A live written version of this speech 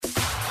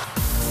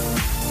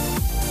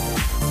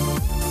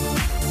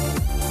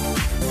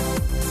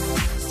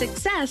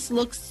Success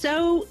looks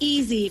so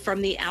easy from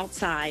the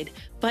outside,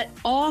 but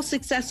all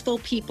successful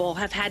people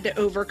have had to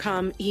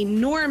overcome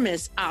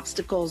enormous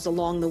obstacles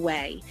along the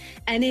way,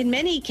 and in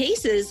many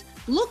cases,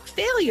 look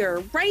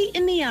failure right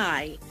in the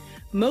eye.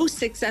 Most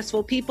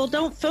successful people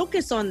don't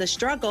focus on the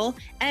struggle,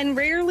 and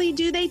rarely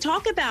do they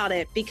talk about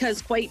it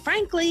because, quite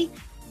frankly,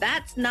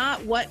 that's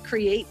not what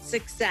creates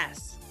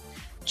success.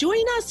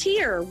 Join us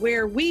here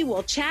where we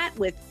will chat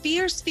with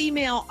fierce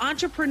female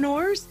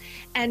entrepreneurs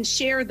and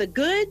share the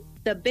good,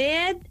 the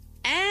bad,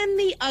 and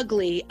the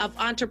ugly of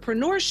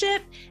entrepreneurship,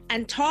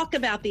 and talk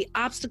about the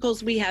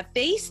obstacles we have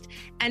faced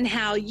and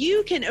how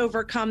you can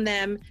overcome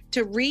them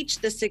to reach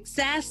the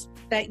success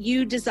that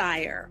you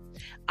desire.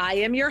 I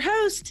am your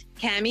host,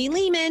 Cami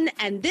Lehman,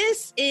 and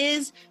this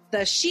is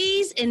the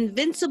She's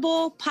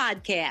Invincible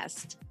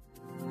podcast.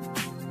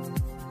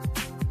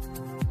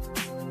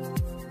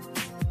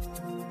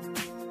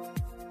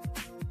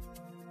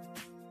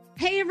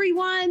 Hey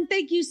everyone,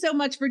 thank you so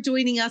much for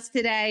joining us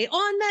today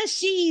on the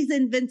She's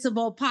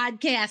Invincible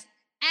podcast.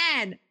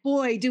 And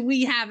boy, do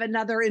we have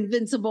another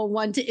invincible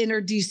one to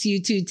introduce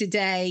you to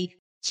today,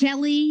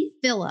 Chelly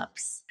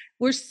Phillips.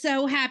 We're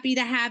so happy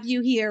to have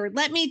you here.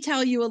 Let me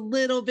tell you a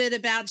little bit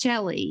about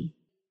Chelly.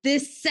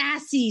 This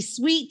sassy,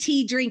 sweet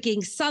tea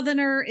drinking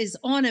Southerner is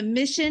on a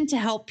mission to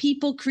help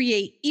people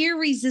create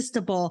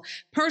irresistible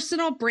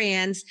personal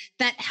brands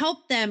that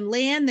help them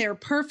land their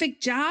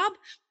perfect job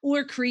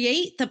or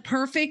create the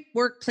perfect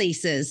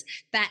workplaces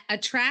that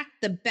attract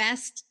the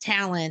best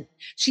talent.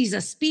 She's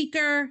a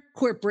speaker,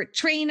 corporate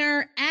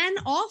trainer, and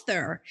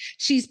author.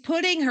 She's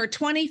putting her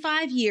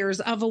 25 years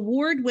of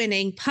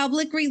award-winning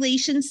public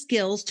relations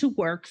skills to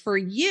work for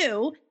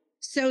you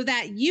so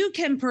that you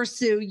can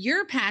pursue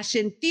your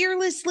passion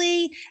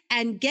fearlessly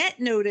and get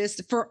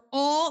noticed for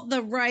all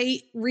the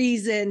right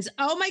reasons.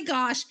 Oh my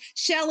gosh,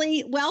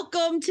 Chelly,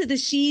 welcome to the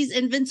She's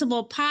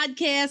Invincible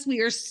podcast. We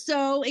are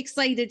so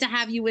excited to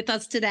have you with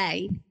us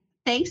today.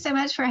 Thanks so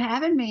much for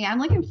having me. I'm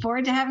looking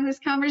forward to having this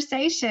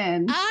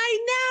conversation.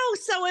 I know,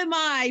 so am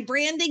I.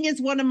 Branding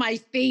is one of my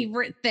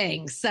favorite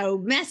things. So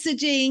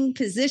messaging,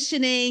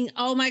 positioning,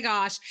 oh my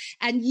gosh.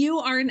 And you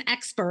are an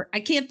expert. I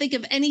can't think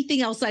of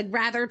anything else I'd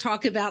rather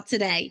talk about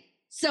today.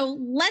 So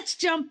let's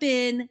jump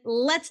in.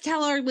 Let's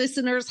tell our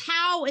listeners,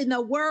 how in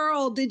the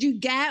world did you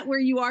get where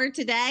you are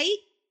today?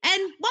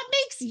 And what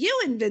makes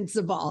you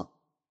invincible?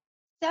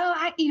 So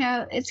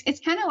it's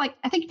kind of like,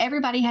 I think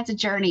everybody has a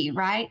journey,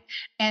 right?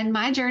 And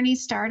my journey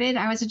started,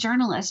 I was a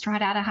journalist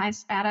right out of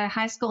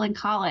high school and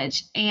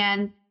college.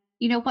 And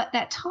you know what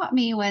that taught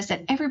me was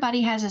that everybody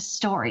has a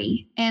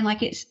story, and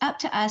like, it's up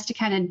to us to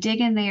kind of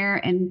dig in there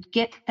and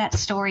get that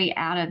story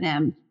out of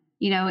them.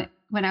 You know,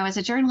 when I was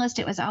a journalist,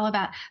 it was all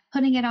about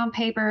putting it on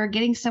paper,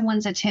 getting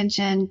someone's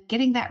attention,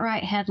 getting that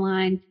right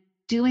headline,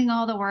 doing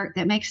all the work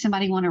that makes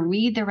somebody want to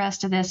read the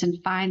rest of this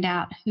and find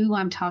out who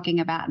I'm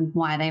talking about and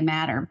why they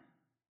matter.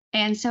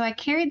 And so I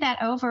carried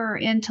that over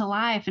into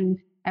life, and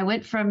I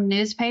went from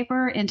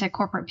newspaper into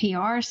corporate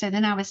PR. So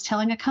then I was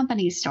telling a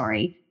company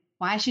story.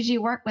 Why should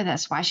you work with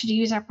us? Why should you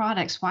use our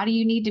products? Why do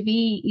you need to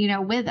be,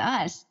 with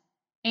us?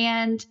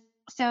 And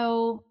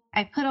so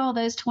I put all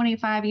those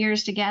 25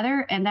 years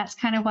together, and that's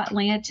kind of what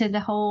led to the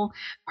whole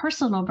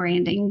personal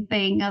branding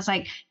thing. I was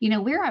like,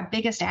 we're our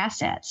biggest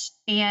assets.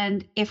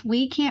 And if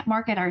we can't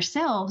market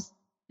ourselves,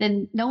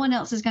 then no one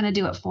else is going to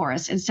do it for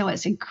us. And so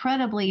it's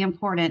incredibly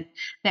important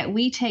that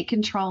we take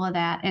control of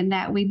that and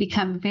that we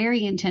become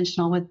very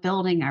intentional with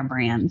building our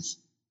brands.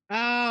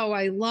 Oh,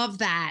 I love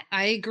that.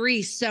 I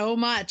agree so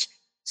much.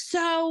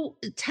 So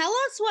tell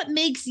us what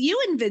makes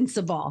you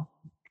invincible.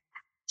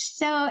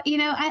 So,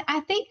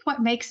 I think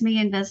what makes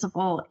me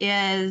invincible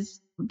is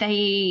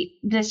the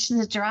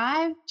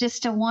drive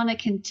just to want to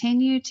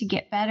continue to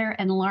get better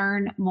and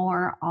learn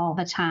more all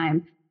the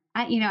time.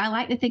 I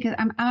like to think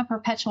I'm a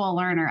perpetual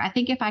learner. I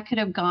think if I could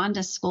have gone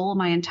to school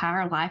my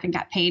entire life and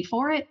got paid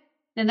for it,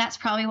 then that's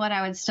probably what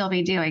I would still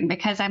be doing,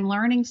 because I'm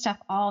learning stuff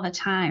all the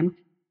time.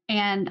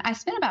 And I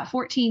spent about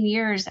 14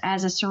 years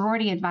as a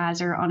sorority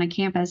advisor on a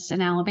campus in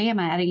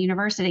Alabama at a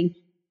university.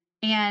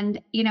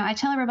 And, I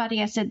tell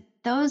everybody, I said,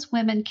 those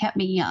women kept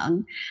me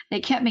young. They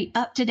kept me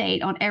up to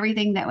date on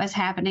everything that was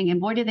happening. And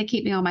boy, did they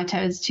keep me on my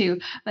toes too.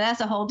 But that's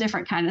a whole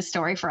different kind of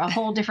story for a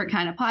whole different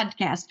kind of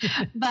podcast.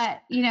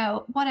 But,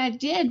 what I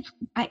did,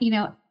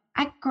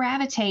 I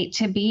gravitate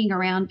to being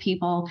around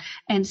people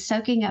and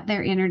soaking up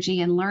their energy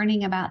and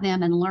learning about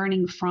them and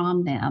learning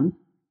from them.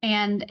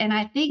 And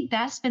I think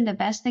that's been the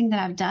best thing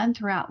that I've done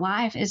throughout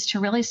life, is to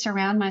really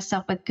surround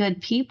myself with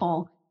good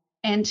people.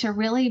 And to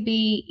really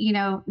be,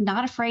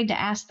 not afraid to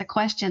ask the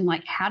question,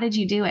 like, how did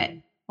you do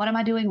it? What am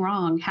I doing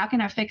wrong? How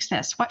can I fix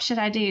this? What should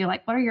I do?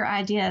 Like, what are your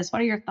ideas?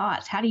 What are your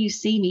thoughts? How do you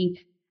see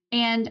me?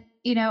 And,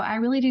 I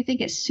really do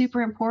think it's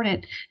super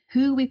important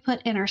who we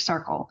put in our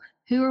circle.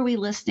 Who are we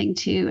listening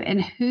to?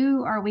 And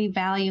who are we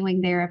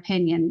valuing their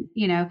opinion?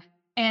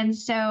 And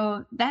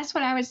so that's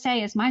what I would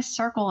say is my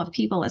circle of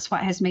people is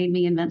what has made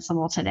me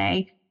invincible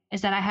today,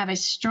 is that I have a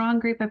strong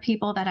group of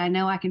people that I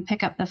know I can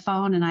pick up the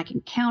phone and I can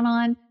count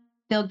on.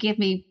 They'll give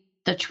me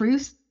the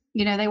truth.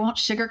 They won't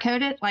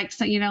sugarcoat it. Like,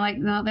 so, like,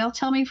 no, they'll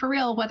tell me for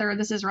real whether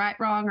this is right,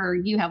 wrong, or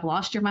you have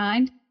lost your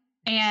mind.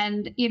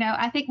 And,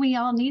 I think we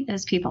all need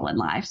those people in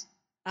life.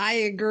 I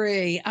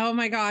agree. Oh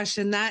my gosh.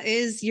 And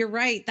you're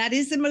right. That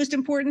is the most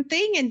important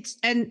thing.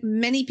 And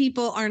many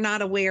people are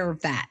not aware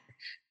of that,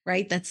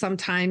 right? That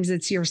sometimes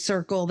it's your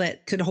circle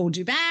that could hold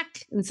you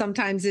back. And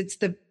sometimes it's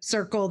the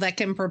circle that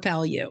can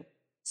propel you.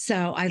 So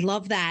I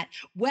love that.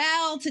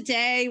 Well,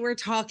 today we're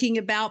talking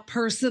about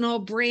personal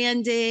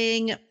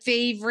branding,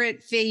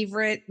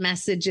 favorite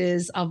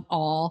messages of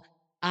all.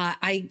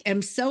 I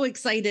am so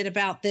excited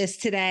about this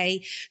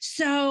today.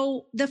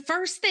 So the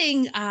first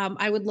thing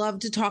I would love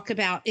to talk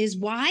about is,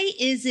 why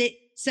is it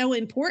so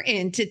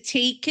important to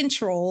take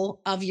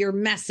control of your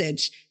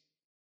message?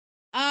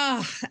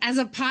 As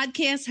a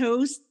podcast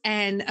host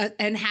and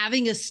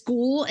having a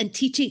school and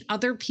teaching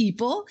other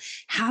people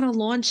how to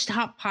launch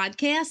top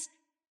podcasts,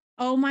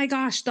 oh my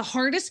gosh, the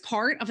hardest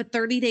part of a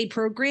 30-day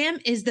program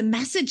is the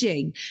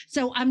messaging.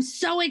 So I'm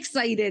so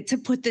excited to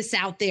put this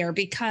out there,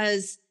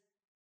 because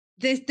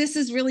this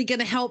is really going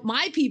to help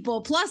my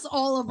people, plus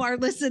all of our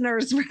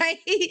listeners, right?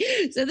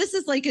 So this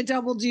is like a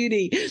double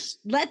duty.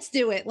 Let's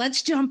do it.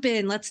 Let's jump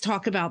in. Let's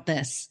talk about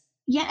this.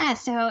 Yeah.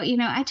 So,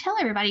 I tell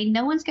everybody,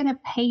 no one's going to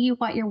pay you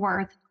what you're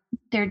worth.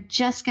 They're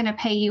just going to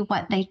pay you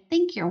what they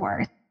think you're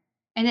worth.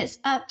 And it's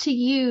up to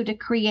you to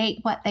create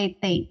what they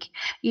think.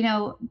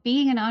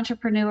 Being an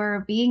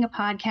entrepreneur, being a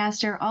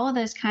podcaster, all of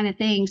those kind of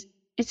things,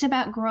 it's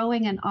about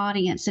growing an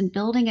audience and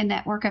building a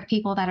network of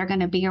people that are going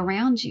to be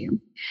around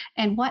you.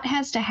 And what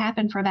has to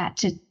happen for that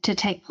to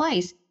take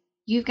place?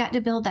 You've got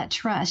to build that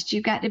trust.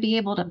 You've got to be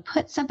able to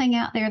put something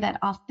out there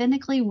that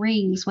authentically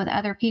rings with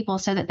other people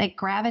so that they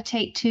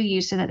gravitate to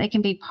you, so that they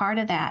can be part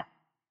of that.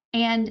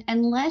 And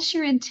unless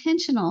you're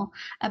intentional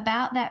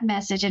about that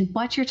message and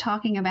what you're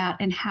talking about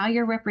and how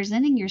you're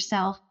representing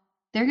yourself,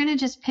 they're going to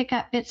just pick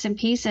up bits and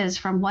pieces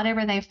from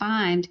whatever they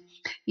find.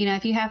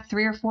 If you have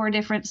 3 or 4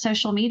 different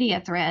social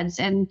media threads,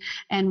 and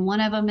one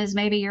of them is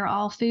maybe you're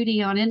all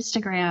foodie on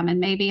Instagram, and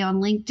maybe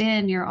on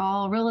LinkedIn, you're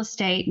all real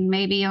estate, and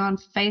maybe on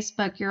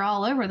Facebook, you're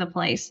all over the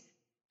place.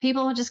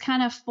 People will just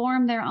kind of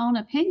form their own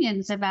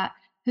opinions about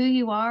who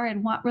you are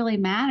and what really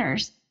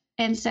matters.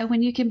 And so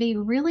when you can be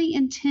really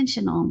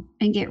intentional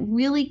and get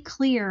really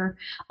clear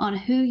on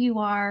who you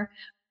are,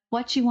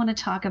 what you want to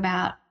talk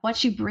about,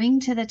 what you bring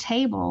to the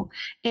table,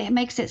 it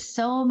makes it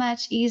so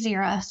much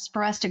easier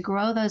for us to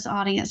grow those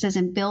audiences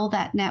and build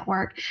that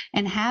network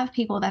and have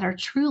people that are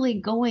truly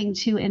going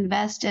to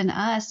invest in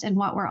us and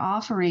what we're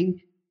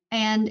offering.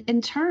 And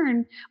in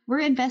turn, we're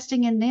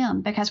investing in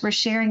them because we're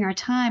sharing our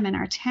time and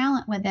our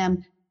talent with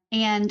them.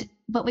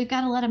 But we've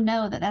got to let them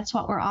know that that's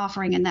what we're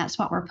offering and that's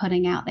what we're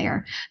putting out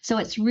there. So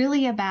it's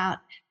really about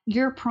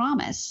your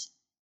promise.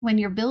 When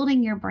you're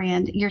building your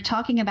brand, you're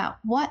talking about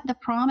what the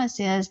promise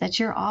is that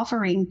you're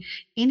offering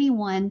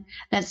anyone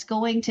that's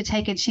going to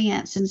take a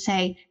chance and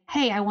say,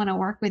 hey, I want to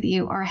work with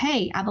you, or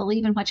hey, I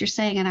believe in what you're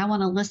saying and I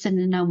want to listen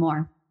and know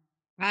more.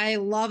 I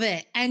love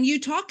it. And you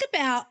talk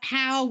about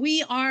how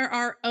we are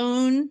our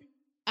own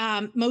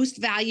most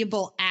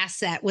valuable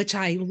asset, which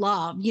I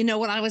love.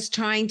 When I was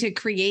trying to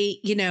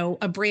create,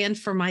 a brand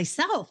for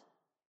myself,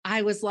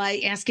 I was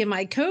like asking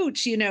my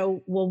coach,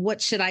 well,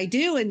 what should I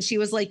do? And she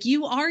was like,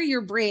 you are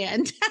your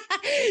brand.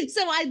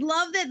 So I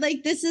love that.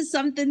 Like, this is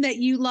something that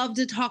you love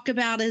to talk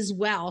about as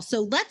well.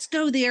 So let's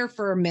go there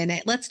for a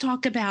minute. Let's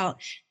talk about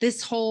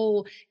this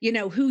whole,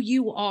 who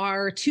you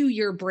are to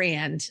your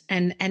brand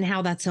and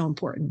how that's so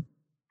important.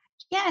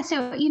 Yeah.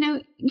 So,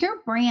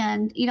 your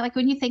brand, like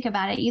when you think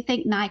about it, you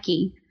think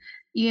Nike,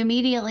 you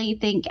immediately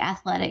think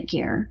athletic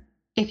gear.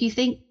 If you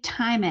think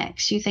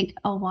Timex, you think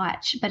a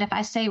watch. But if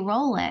I say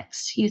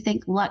Rolex, you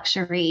think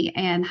luxury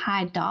and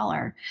high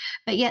dollar.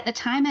 But yet the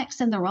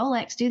Timex and the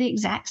Rolex do the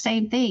exact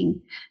same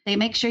thing. They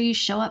make sure you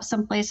show up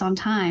someplace on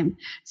time.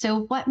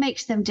 So what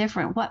makes them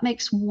different? What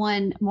makes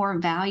one more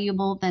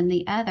valuable than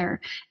the other?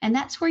 And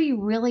that's where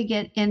you really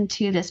get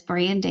into this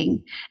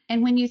branding.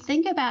 And when you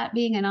think about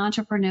being an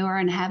entrepreneur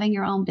and having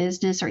your own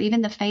business, or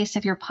even the face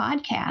of your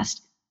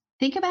podcast,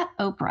 think about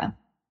Oprah.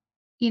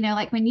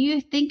 Like when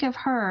you think of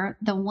her,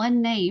 the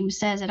one name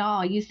says it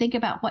all. You think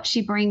about what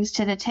she brings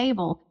to the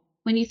table.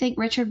 When you think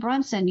Richard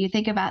Branson, you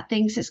think about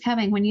things that's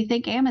coming. When you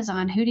think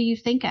Amazon, who do you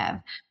think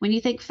of? When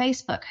you think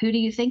Facebook, who do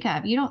you think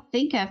of? You don't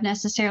think of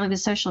necessarily the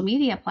social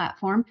media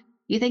platform.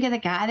 You think of the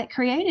guy that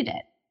created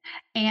it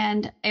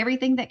and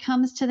everything that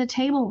comes to the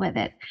table with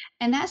it.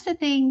 And that's the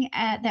thing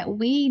that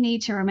we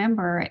need to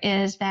remember,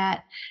 is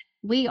that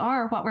we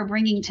are what we're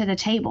bringing to the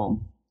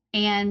table.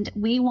 And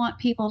we want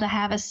people to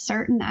have a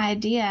certain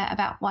idea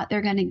about what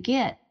they're going to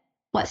get,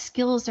 what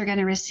skills they're going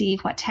to receive,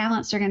 what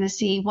talents they're going to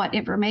see, what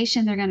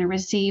information they're going to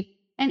receive,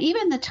 and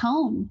even the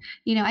tone.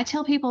 I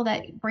tell people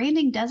that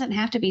branding doesn't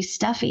have to be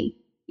stuffy.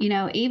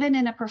 Even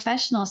in a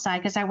professional side,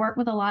 because I work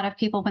with a lot of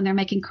people when they're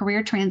making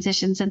career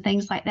transitions and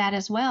things like that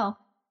as well.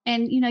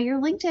 And,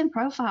 your LinkedIn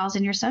profiles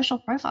and your social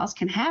profiles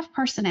can have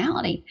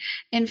personality.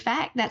 In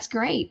fact, that's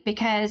great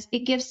because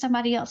it gives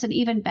somebody else an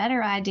even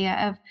better idea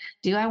of,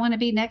 do I want to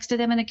be next to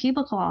them in a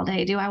cubicle all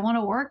day? Do I want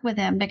to work with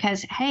them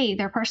because, hey,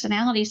 their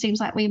personality seems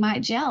like we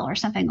might gel or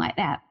something like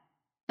that?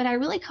 But I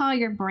really call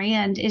your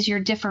brand is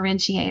your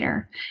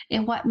differentiator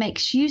and what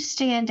makes you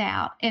stand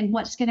out and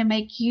what's going to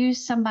make you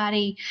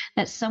somebody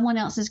that someone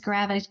else is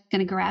going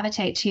to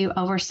gravitate to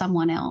over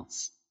someone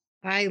else.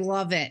 I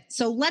love it.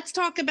 So let's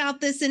talk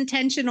about this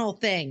intentional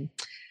thing,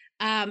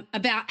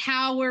 about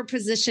how we're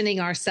positioning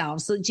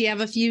ourselves. So do you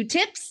have a few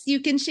tips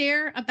you can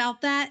share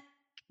about that?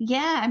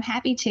 Yeah, I'm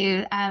happy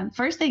to.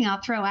 First thing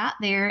I'll throw out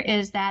there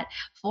is that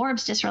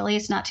Forbes just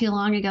released not too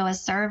long ago a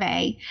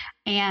survey,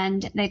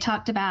 and they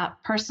talked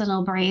about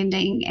personal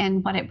branding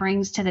and what it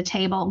brings to the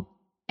table.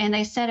 And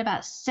they said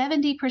about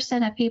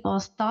 70% of people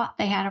thought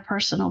they had a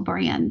personal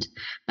brand.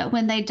 But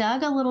when they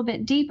dug a little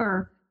bit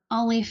deeper,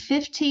 only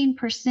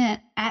 15%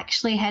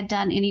 actually had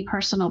done any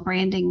personal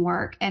branding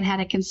work and had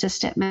a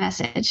consistent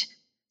message.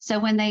 So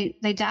when they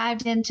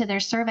dived into their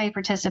survey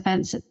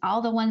participants,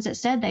 all the ones that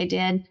said they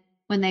did,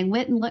 when they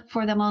went and looked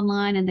for them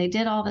online and they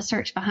did all the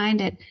search behind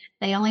it,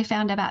 they only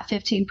found about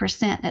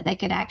 15% that they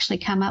could actually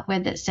come up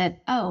with that said,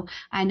 oh,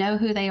 I know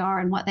who they are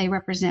and what they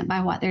represent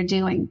by what they're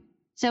doing.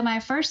 So my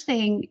first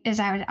thing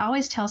is I would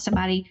always tell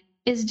somebody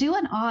is do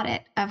an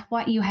audit of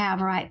what you have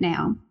right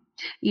now.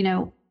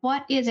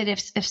 What is it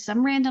if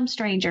some random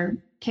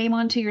stranger came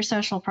onto your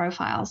social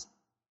profiles?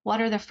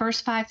 What are the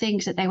first 5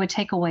 things that they would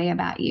take away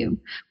about you?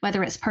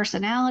 Whether it's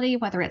personality,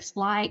 whether it's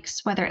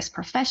likes, whether it's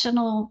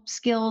professional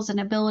skills and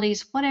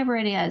abilities, whatever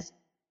it is,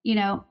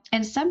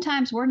 and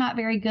sometimes we're not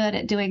very good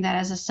at doing that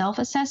as a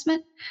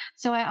self-assessment.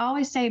 So I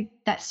always say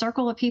that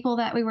circle of people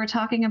that we were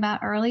talking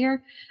about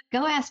earlier,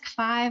 go ask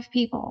 5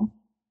 people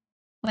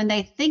when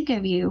they think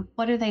of you,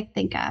 what do they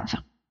think of?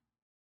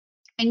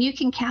 And you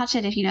can couch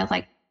it if,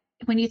 like,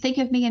 when you think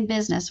of me in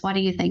business, what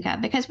do you think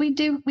of? Because we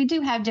do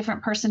have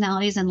different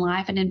personalities in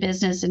life and in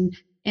business and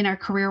in our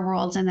career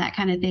worlds and that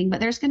kind of thing,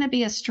 but there's going to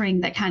be a string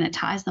that kind of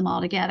ties them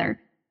all together.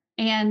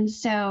 And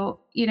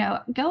so,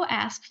 go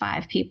ask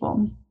 5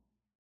 people.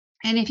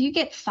 And if you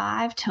get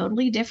 5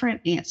 totally different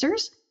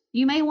answers,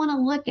 you may want to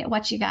look at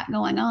what you got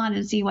going on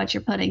and see what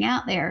you're putting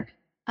out there.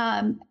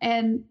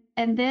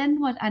 And then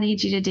what I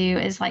need you to do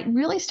is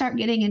really start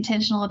getting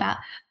intentional about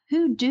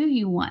who do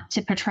you want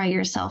to portray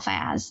yourself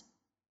as?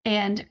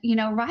 And,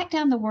 write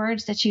down the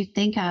words that you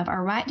think of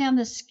or write down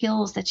the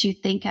skills that you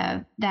think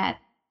of that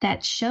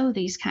show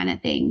these kind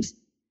of things.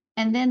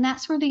 And then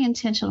that's where the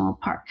intentional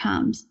part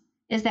comes,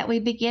 is that we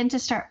begin to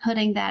start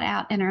putting that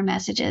out in our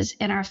messages,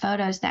 in our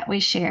photos that we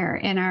share,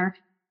 in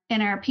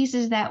our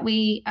pieces that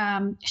we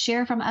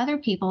share from other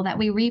people that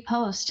we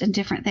repost and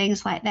different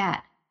things like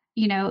that.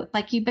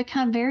 You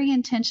become very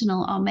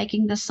intentional on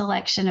making the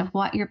selection of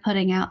what you're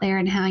putting out there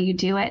and how you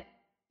do it.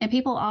 And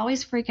people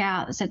always freak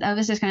out and said, oh,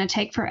 this is going to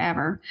take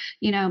forever.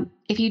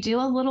 If you do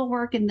a little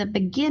work in the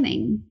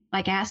beginning,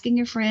 like asking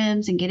your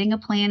friends and getting a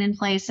plan in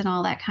place and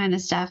all that kind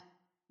of stuff,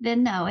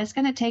 then no, it's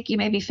going to take you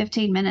maybe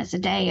 15 minutes a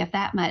day, if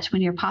that much,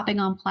 when you're popping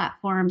on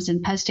platforms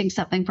and posting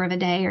something for the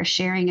day or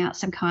sharing out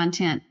some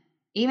content.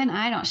 Even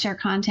I don't share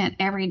content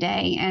every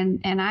day. And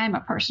I'm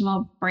a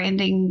personal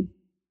branding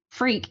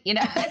freak,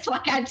 it's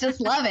like, I just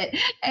love it.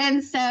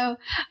 And so,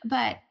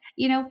 but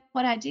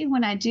what I do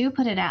when I do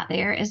put it out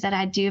there is that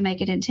I do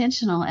make it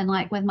intentional. And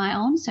like with my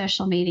own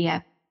social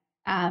media,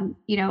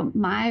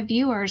 my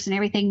viewers and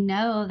everything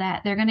know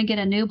that they're going to get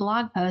a new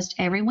blog post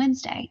every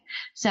Wednesday.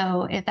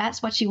 So if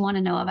that's what you want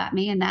to know about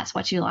me and that's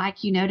what you like,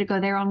 to go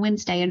there on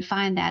Wednesday and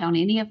find that on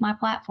any of my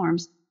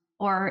platforms.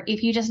 Or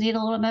if you just need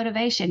a little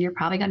motivation, you're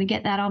probably going to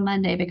get that on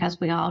Monday because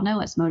we all know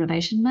it's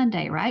Motivation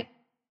Monday, right?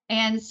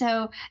 And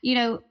so,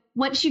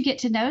 once you get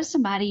to know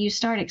somebody, you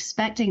start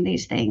expecting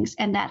these things.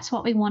 And that's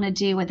what we want to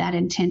do with that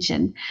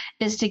intention,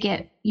 is to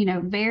get,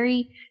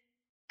 very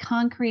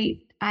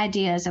concrete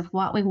ideas of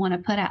what we want to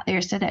put out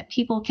there so that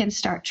people can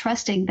start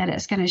trusting that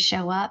it's going to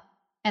show up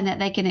and that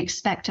they can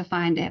expect to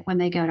find it when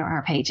they go to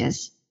our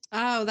pages.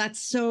 Oh, that's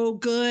so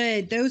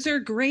good. Those are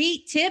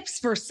great tips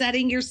for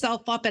setting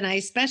yourself up. And I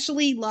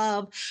especially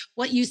love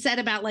what you said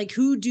about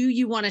who do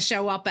you want to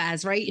show up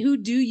as, right? Who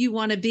do you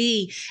want to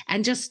be?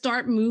 And just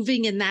start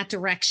moving in that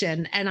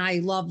direction. And I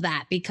love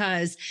that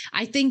because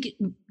I think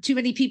too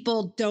many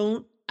people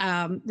don't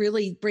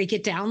really break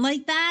it down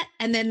like that.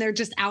 And then they're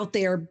just out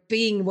there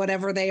being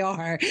whatever they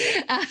are.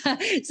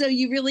 So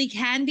you really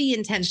can be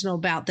intentional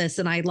about this.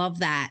 And I love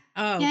that.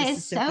 Oh, yeah,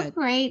 it's so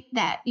great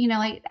that,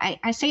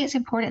 I say it's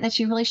important that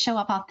you really show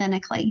up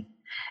authentically.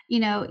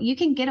 You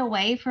can get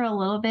away for a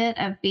little bit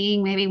of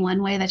being maybe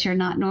one way that you're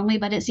not normally,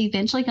 but it's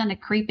eventually going to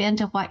creep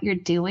into what you're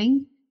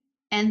doing.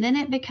 And then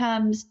it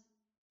becomes,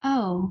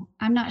 oh,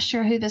 I'm not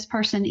sure who this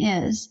person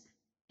is.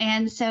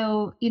 And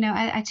so,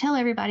 I tell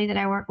everybody that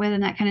I work with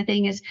and that kind of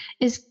thing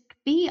is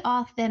be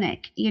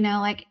authentic,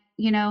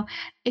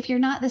 if you're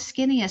not the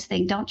skinniest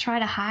thing, don't try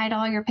to hide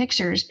all your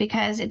pictures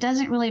because it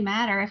doesn't really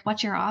matter if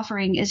what you're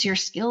offering is your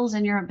skills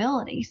and your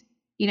abilities.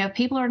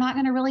 people are not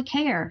going to really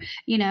care,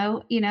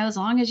 as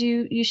long as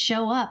you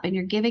show up and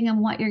you're giving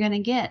them what you're going to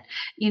get.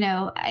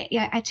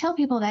 I tell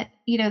people that,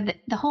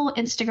 the whole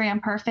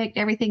Instagram perfect,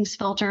 everything's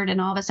filtered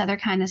and all this other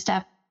kind of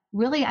stuff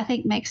really, I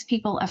think, makes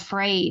people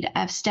afraid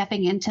of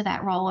stepping into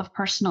that role of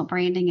personal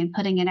branding and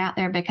putting it out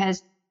there,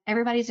 because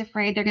everybody's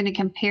afraid they're going to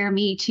compare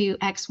me to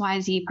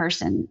XYZ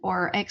person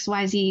or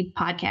XYZ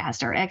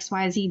podcast or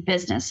XYZ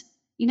business.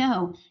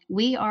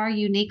 We are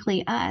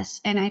uniquely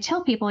us. And I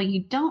tell people,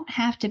 you don't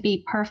have to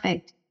be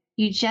perfect.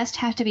 You just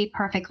have to be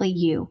perfectly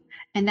you.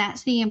 And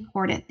that's the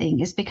important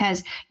thing, is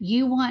because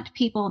you want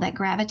people that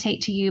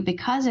gravitate to you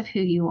because of who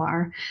you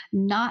are,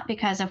 not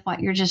because of what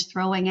you're just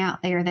throwing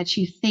out there that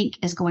you think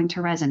is going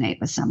to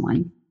resonate with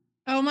someone.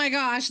 Oh my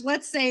gosh,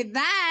 let's say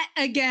that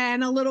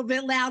again a little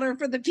bit louder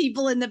for the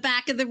people in the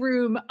back of the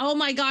room. Oh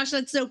my gosh,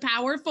 that's so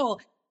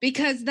powerful,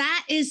 because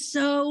that is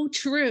so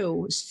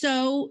true.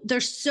 So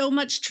there's so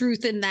much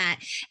truth in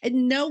that.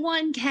 And no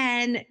one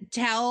can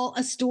tell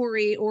a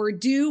story or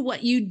do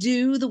what you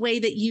do the way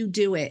that you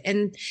do it.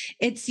 And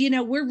it's,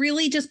 we're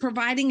really just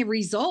providing a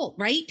result,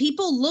 right?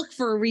 People look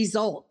for a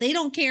result. They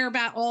don't care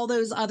about all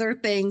those other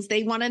things.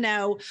 They want to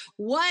know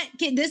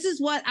this is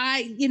what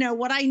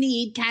what I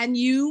need. Can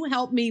you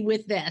help me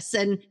with this?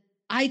 And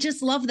I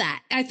just love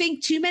that. I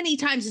think too many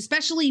times,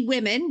 especially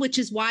women, which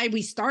is why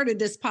we started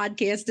this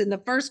podcast in the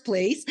first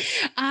place,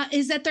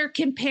 is that they're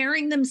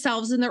comparing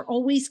themselves and they're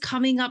always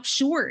coming up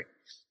short.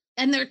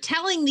 And they're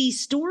telling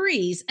these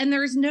stories and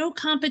there's no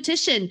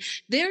competition.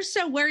 They're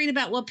so worried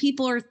about what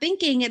people are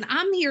thinking. And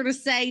I'm here to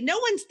say, no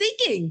one's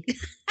thinking.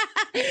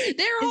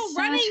 They're all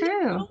running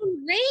their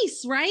own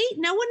race, right?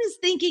 No one is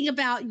thinking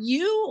about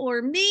you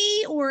or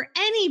me or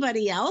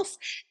anybody else.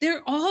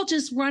 They're all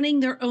just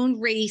running their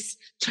own race,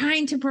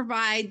 trying to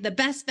provide the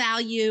best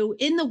value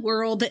in the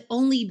world that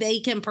only they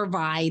can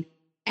provide.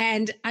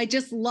 And I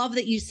just love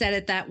that you said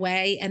it that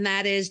way. And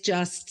that's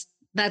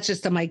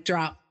just a mic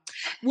drop.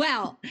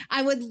 Well,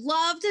 I would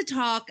love to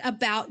talk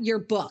about your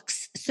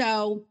books.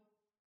 So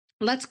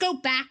let's go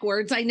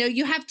backwards. I know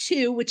you have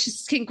 2, which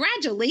is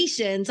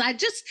congratulations. I've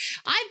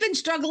been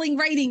struggling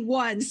writing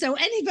 1. So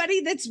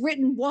anybody that's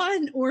written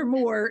 1 or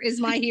more is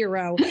my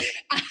hero.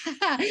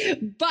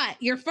 But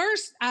your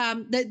first,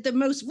 the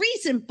most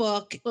recent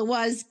book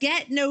was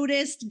Get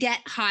Noticed,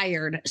 Get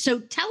Hired. So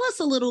tell us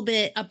a little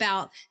bit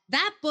about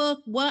that book,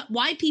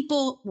 why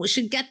people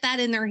should get that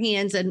in their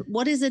hands, and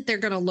what is it they're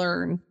going to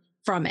learn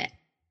from it?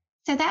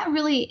 So that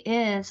really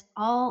is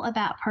all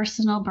about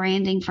personal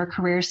branding for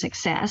career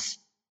success.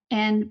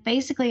 And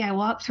basically, I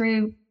walk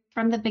through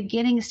from the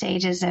beginning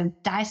stages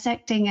of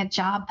dissecting a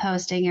job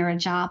posting or a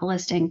job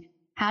listing.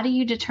 How do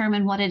you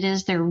determine what it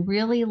is they're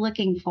really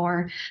looking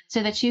for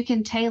so that you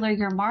can tailor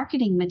your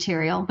marketing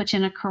material, which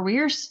in a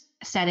career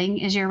setting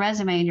is your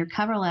resume and your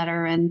cover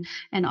letter and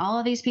all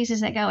of these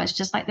pieces that go. It's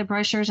just like the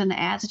brochures and the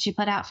ads that you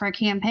put out for a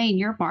campaign.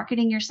 You're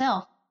marketing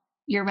yourself,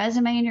 your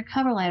resume and your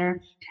cover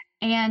letter.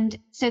 And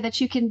so that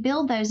you can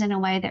build those in a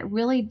way that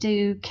really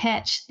do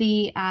catch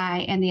the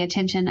eye and the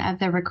attention of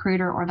the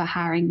recruiter or the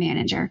hiring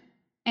manager.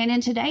 And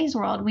in today's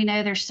world, we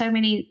know there's so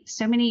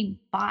many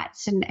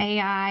bots and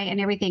AI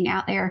and everything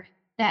out there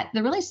that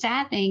the really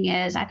sad thing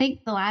is, I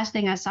think the last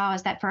thing I saw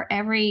is that for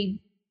every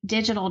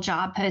digital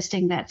job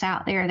posting that's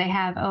out there, they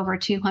have over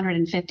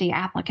 250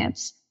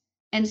 applicants.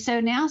 And so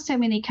now so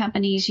many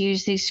companies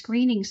use these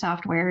screening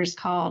softwares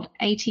called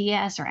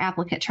ATS or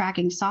applicant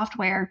tracking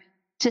software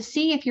to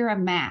see if you're a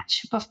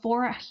match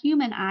before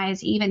human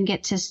eyes even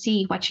get to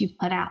see what you've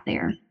put out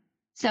there.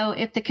 So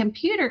if the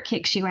computer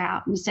kicks you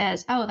out and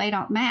says, oh, they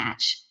don't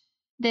match,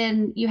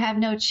 then you have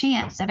no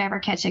chance of ever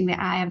catching the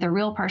eye of the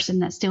real person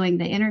that's doing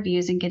the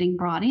interviews and getting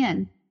brought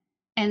in.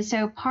 And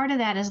so part of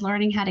that is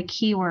learning how to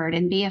keyword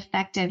and be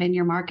effective in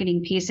your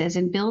marketing pieces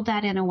and build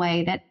that in a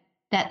way that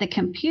the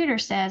computer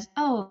says,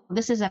 oh,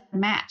 this is a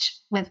match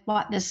with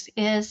what this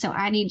is. So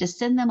I need to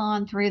send them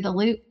on through the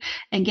loop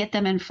and get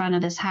them in front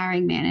of this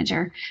hiring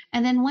manager.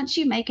 And then once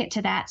you make it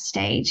to that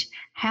stage,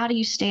 how do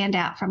you stand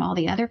out from all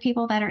the other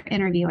people that are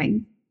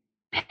interviewing?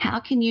 How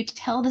can you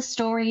tell the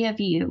story of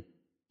you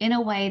in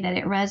a way that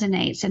it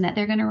resonates and that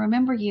they're going to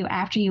remember you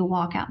after you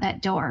walk out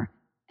that door?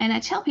 And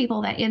I tell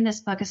people that in this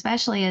book,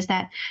 especially, is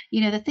that,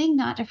 the thing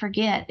not to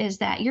forget is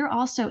that you're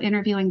also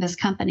interviewing this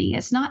company.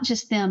 It's not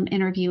just them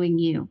interviewing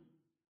you.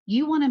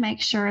 You want to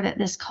make sure that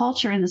this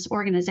culture and this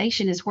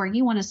organization is where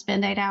you want to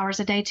spend 8 hours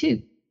a day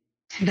too.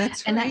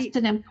 That's right. And that's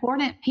an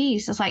important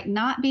piece. It's like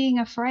not being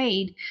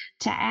afraid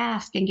to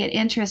ask and get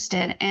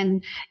interested.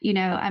 And,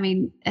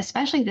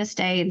 especially this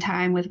day and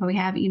time with we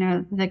have,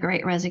 the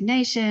Great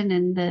Resignation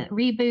and the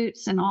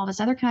reboots and all this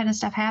other kind of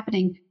stuff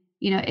happening.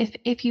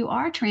 If you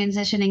are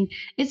transitioning,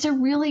 it's a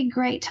really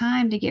great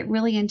time to get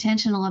really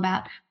intentional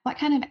about what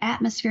kind of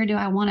atmosphere do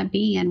I want to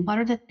be in? What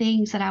are the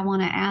things that I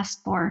want to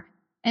ask for?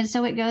 And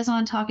so it goes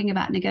on talking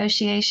about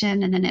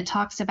negotiation, and then it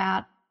talks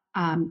about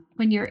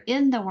when you're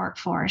in the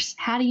workforce,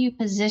 how do you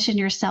position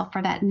yourself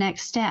for that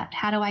next step?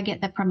 How do I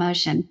get the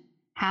promotion?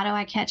 How do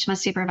I catch my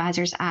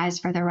supervisor's eyes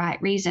for the right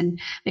reason?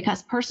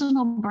 Because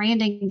personal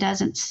branding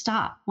doesn't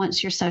stop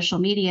once your social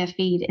media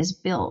feed is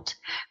built.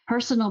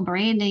 Personal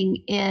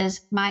branding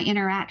is my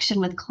interaction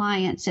with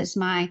clients. It's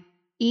my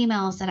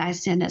emails that I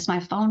send. It's my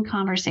phone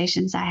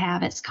conversations I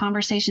have. It's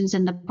conversations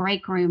in the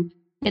break room.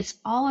 It's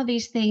all of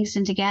these things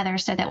in together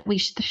so that we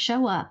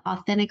show up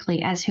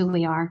authentically as who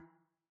we are.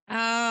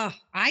 Oh,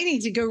 I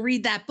need to go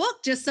read that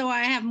book just so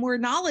I have more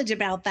knowledge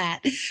about that.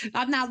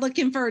 I'm not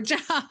looking for a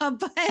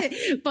job,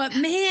 but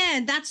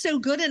man, that's so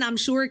good. And I'm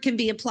sure it can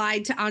be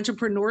applied to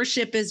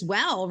entrepreneurship as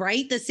well,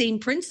 right? The same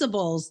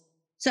principles.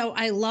 So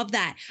I love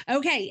that.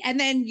 Okay. And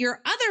then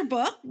your other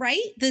book, right?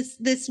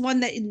 This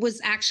one that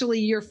was actually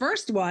your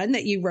first one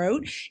that you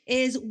wrote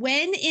is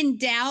When in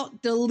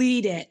Doubt,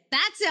 Delete It.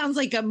 That sounds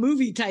like a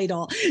movie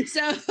title.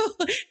 So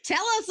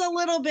tell us a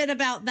little bit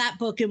about that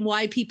book and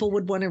why people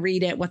would want to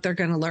read it, what they're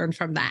going to learn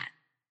from that.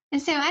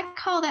 And so I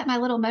call that my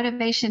little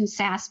motivation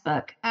sass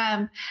book.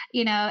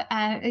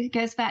 It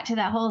goes back to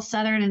that whole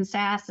Southern and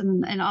sass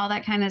and all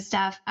that kind of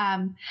stuff.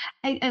 And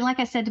like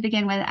I said to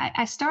begin with,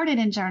 I started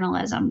in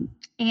journalism,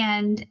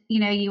 and,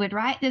 you would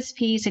write this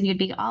piece and you'd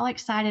be all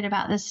excited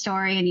about this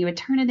story and you would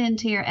turn it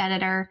into your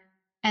editor.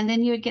 And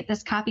then you would get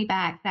this copy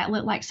back that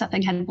looked like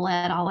something had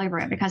bled all over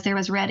it because there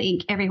was red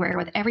ink everywhere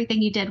with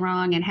everything you did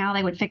wrong and how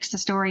they would fix the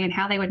story and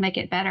how they would make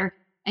it better.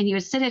 And you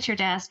would sit at your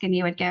desk and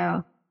you would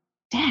go,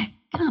 Dad,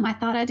 I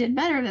thought I did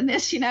better than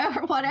this,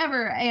 or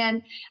whatever.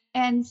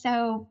 And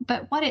so,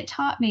 but what it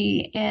taught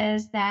me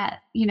is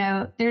that,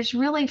 there's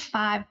really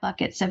 5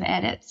 buckets of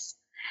edits.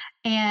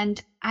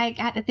 And I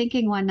got to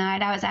thinking one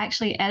night, I was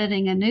actually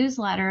editing a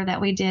newsletter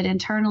that we did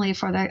internally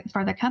for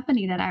the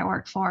company that I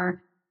worked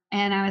for.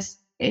 And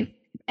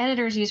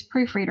editors use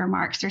proofreader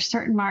marks. There's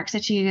certain marks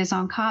that you use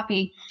on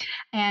copy.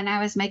 And I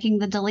was making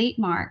the delete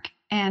mark.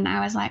 And I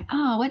was like,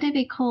 oh, wouldn't it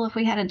be cool if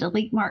we had a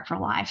delete mark for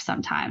life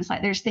sometimes?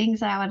 Like there's things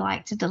that I would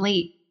like to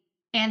delete.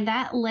 And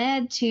that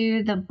led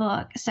to the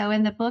book. So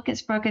in the book,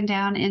 it's broken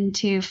down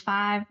into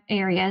 5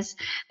 areas.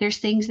 There's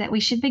things that we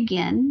should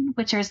begin,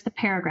 which is the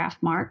paragraph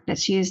mark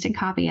that's used in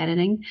copy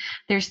editing.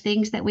 There's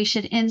things that we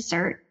should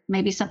insert.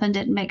 Maybe something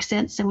didn't make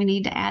sense and we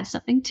need to add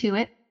something to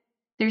it.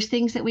 There's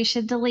things that we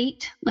should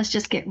delete. Let's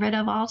just get rid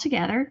of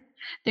altogether.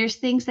 There's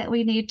things that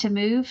we need to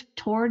move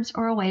towards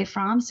or away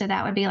from. So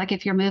that would be like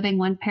if you're moving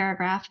one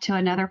paragraph to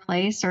another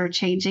place or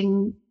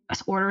changing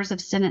orders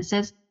of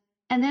sentences.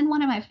 And then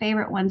one of my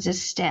favorite ones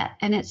is step.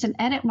 And it's an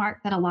edit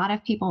mark that a lot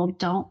of people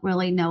don't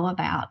really know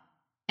about.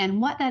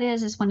 And what that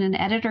is when an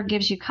editor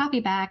gives you copy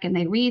back and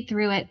they read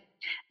through it.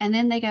 And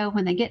then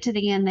when they get to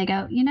the end, they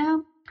go,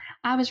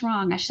 I was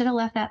wrong. I should have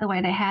left that the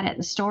way they had it.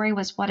 The story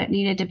was what it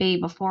needed to be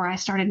before I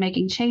started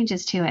making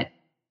changes to it.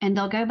 And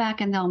they'll go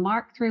back and they'll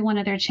mark through one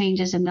of their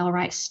changes and they'll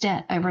write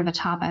step over the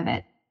top of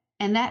it.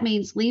 And that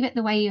means leave it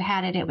the way you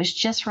had it. It was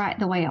just right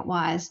the way it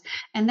was.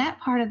 And that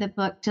part of the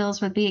book deals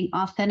with being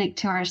authentic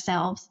to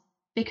ourselves,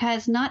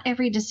 because not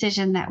every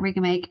decision that we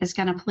make is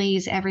going to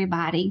please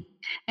everybody.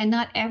 And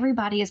not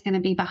everybody is going to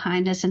be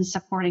behind us and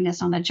supporting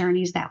us on the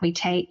journeys that we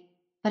take.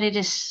 But it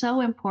is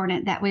so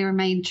important that we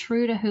remain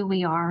true to who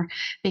we are,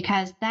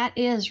 because that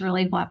is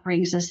really what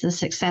brings us the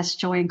success,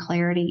 joy, and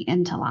clarity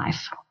into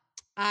life.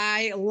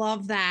 I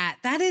love that.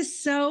 That is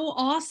so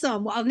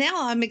awesome. Well,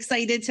 now I'm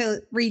excited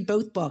to read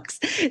both books.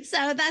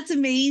 So that's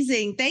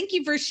amazing. Thank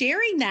you for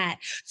sharing that.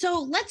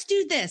 So let's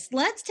do this.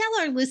 Let's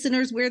tell our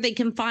listeners where they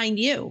can find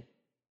you.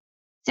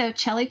 So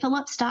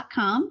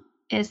ChellyPhillips.com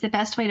is the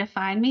best way to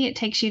find me. It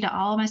takes you to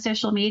all my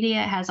social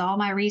media. It has all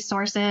my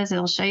resources.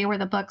 It'll show you where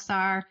the books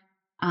are.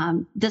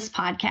 This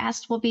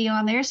podcast will be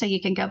on there, so you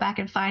can go back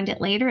and find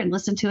it later and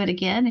listen to it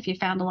again if you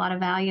found a lot of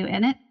value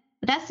in it.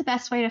 But that's the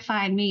best way to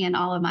find me and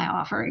all of my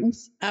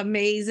offerings.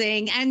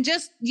 Amazing. And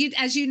just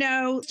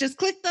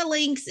click the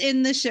links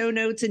in the show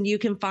notes and you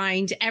can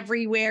find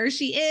everywhere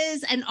she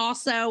is and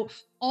also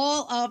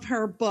all of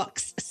her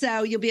books.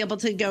 So you'll be able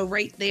to go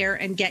right there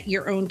and get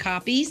your own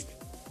copies.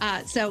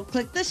 So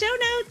click the show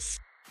notes.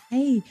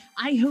 Hey,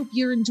 I hope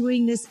you're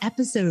enjoying this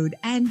episode.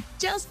 And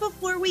just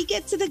before we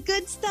get to the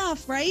good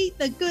stuff, right?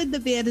 The good, the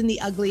bad, and the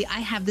ugly,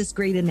 I have this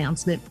great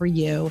announcement for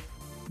you.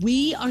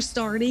 We are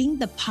starting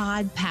the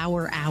Pod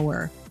Power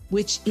Hour,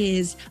 which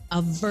is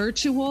a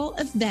virtual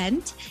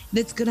event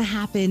that's going to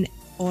happen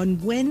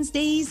on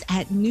Wednesdays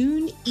at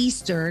noon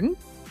Eastern.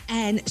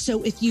 And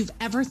so if you've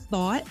ever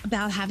thought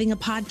about having a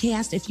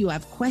podcast, if you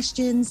have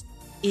questions,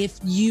 if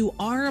you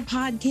are a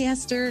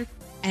podcaster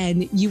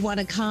and you want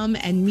to come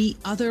and meet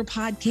other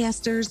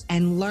podcasters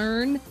and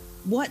learn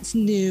what's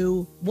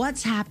new,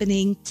 what's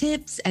happening,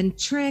 tips and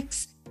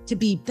tricks to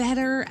be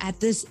better at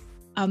this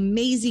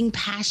amazing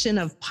passion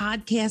of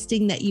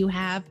podcasting that you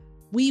have,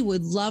 we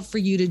would love for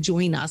you to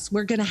join us.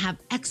 We're going to have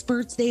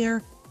experts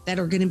there that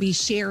are going to be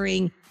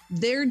sharing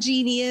their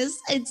genius.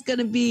 It's going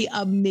to be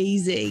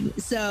amazing.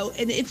 So,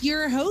 and if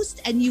you're a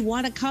host and you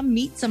want to come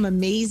meet some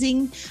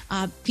amazing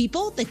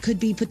people that could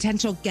be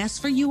potential guests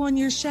for you on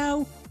your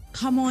show,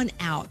 come on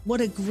out.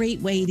 What a great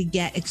way to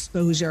get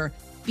exposure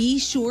Be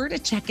sure to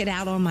check it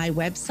out on my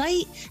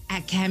website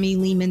at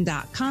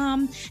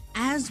CamiLehman.com,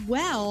 as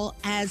well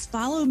as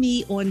follow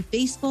me on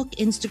Facebook,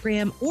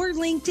 Instagram, or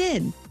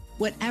LinkedIn.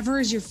 Whatever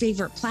is your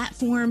favorite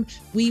platform,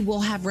 we will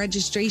have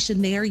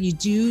registration there. You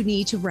do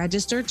need to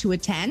register to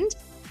attend.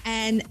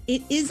 And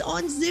it is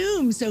on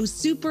Zoom. So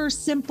super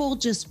simple,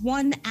 just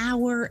 1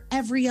 hour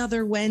every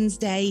other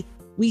Wednesday.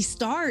 We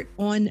start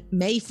on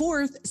May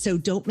 4th, so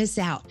don't miss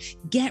out.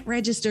 Get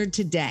registered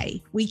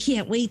today. We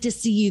can't wait to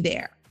see you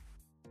there.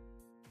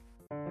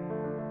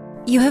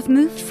 You have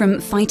moved from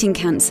fighting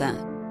cancer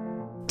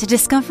to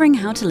discovering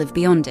how to live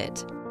beyond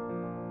it.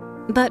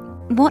 But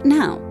what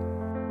now?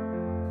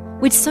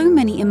 With so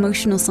many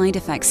emotional side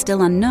effects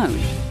still unknown,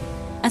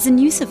 as a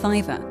new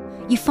survivor,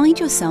 you find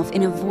yourself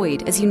in a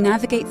void as you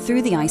navigate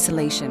through the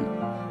isolation,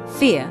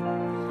 fear,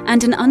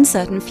 and an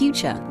uncertain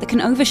future that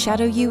can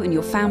overshadow you and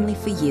your family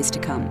for years to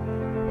come.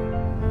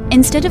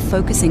 Instead of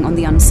focusing on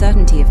the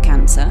uncertainty of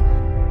cancer,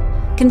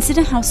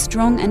 consider how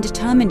strong and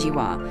determined you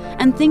are,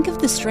 and think of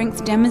the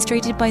strength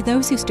demonstrated by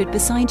those who stood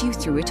beside you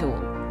through it all.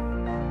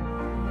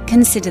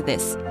 Consider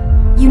this: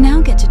 you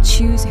now get to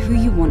choose who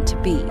you want to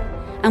be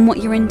and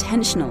what your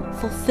intentional,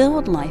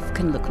 fulfilled life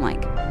can look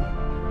like.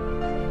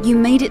 You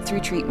made it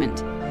through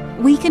treatment.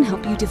 We can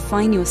help you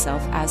define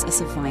yourself as a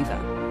survivor.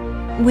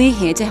 We're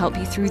here to help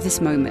you through this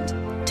moment,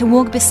 to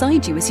walk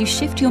beside you as you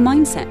shift your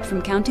mindset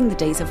from counting the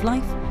days of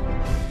life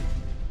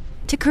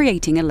to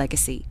creating a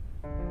legacy.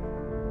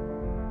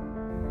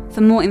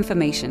 For more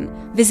information,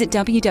 visit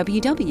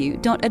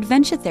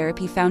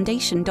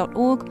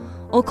www.adventuretherapyfoundation.org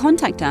or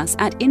contact us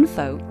at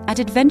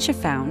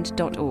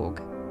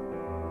info@adventurefound.org.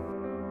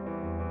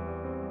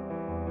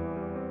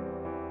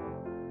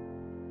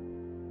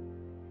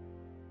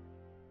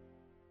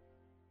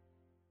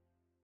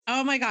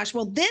 Oh my gosh.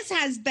 Well, this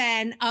has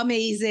been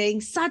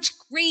amazing. Such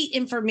great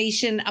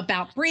information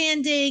about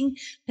branding,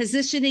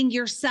 positioning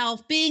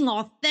yourself, being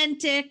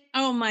authentic.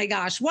 Oh my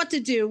gosh, what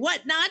to do,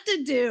 what not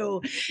to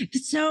do.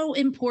 It's so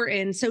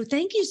important. So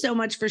thank you so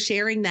much for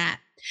sharing that.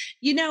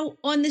 You know,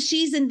 on the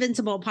She's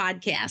Invincible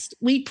podcast,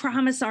 we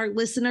promise our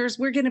listeners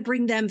we're going to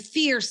bring them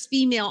fierce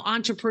female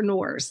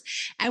entrepreneurs,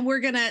 and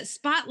we're going to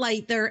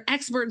spotlight their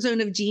expert zone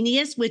of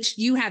genius, which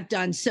you have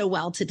done so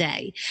well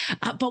today.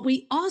 But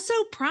we also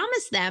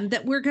promise them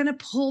that we're going to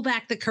pull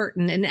back the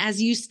curtain. And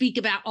as you speak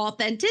about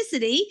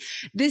authenticity,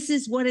 this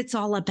is what it's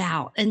all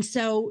about. And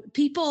so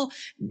people,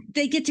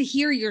 they get to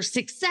hear your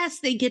success.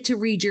 They get to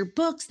read your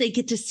books. They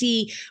get to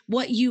see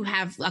what you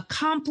have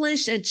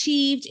accomplished,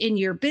 achieved in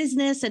your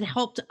business, and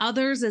help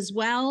others as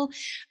well,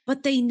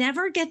 but they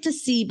never get to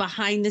see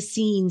behind the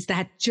scenes,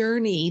 that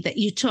journey that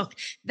you took,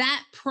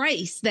 that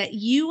price that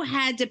you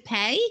had to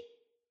pay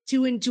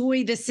to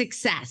enjoy the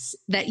success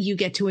that you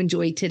get to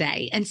enjoy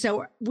today. And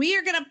so we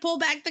are going to pull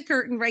back the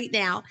curtain right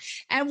now,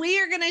 and we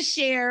are going to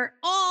share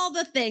all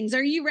the things.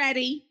 Are you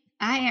ready?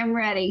 I am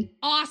ready.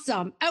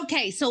 Awesome.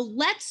 Okay, so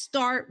let's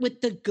start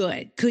with the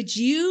good. Could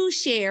you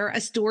share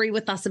a story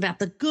with us about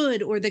the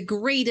good or the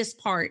greatest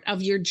part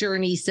of your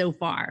journey so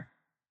far?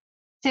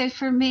 So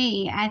for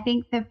me, I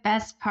think the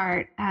best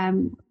part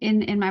in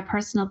my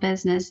personal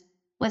business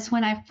was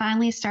when I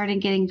finally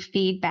started getting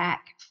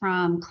feedback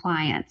from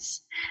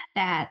clients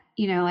that,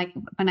 you know, like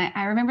when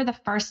I remember the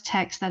first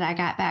text that I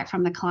got back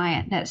from the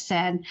client that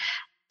said,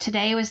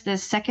 today was the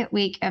second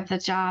week of the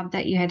job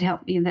that you had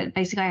helped me, that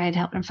basically I had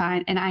helped them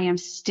find, and I am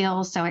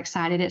still so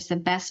excited. It's the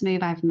best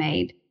move I've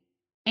made.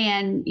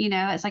 And, you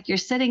know, it's like you're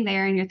sitting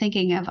there and you're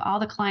thinking of all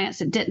the clients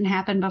that didn't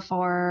happen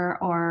before,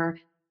 or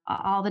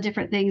all the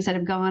different things that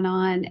have gone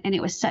on. And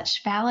it was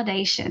such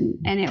validation.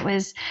 And it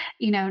was,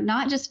 you know,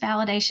 not just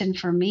validation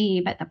for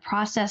me, but the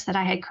process that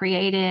I had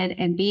created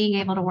and being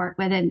able to work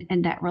with it,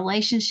 and that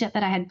relationship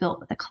that I had built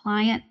with the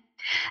client,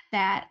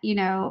 that, you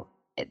know,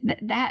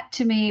 that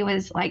to me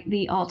was like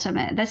the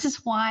ultimate. This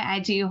is why I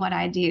do what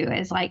I do,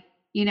 is like,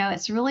 you know,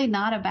 it's really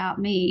not about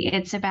me.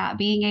 It's about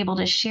being able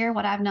to share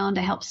what I've known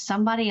to help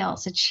somebody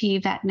else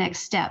achieve that next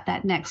step,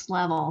 that next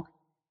level.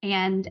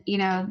 And, you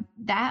know,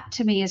 that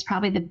to me is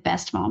probably the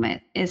best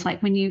moment, is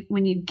like when you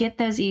get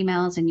those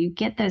emails and you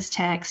get those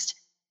texts,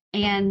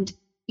 and,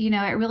 you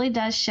know, it really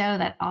does show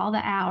that all the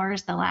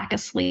hours, the lack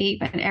of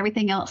sleep, and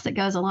everything else that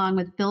goes along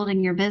with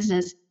building your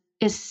business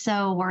is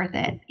so worth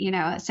it, you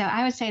know. So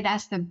I would say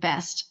that's the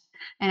best.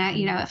 And I,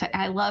 you know,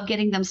 I love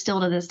getting them still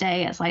to this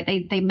day. It's like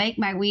they make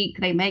my week,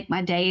 they make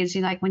my days.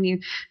 You know, like when you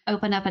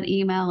open up an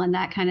email and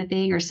that kind of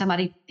thing, or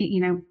somebody,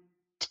 you know,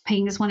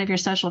 pings one of your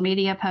social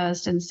media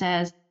posts and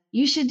says,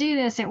 you should do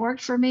this, it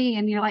worked for me.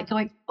 And you're like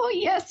going, oh,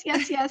 yes,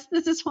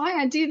 this is why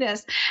I do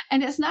this.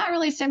 And it's not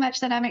really so much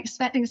that I'm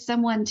expecting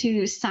someone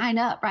to sign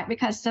up right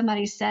because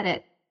somebody said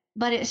it,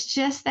 but it's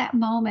just that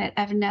moment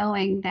of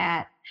knowing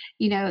that,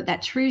 you know,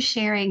 that true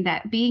sharing,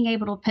 that being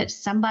able to put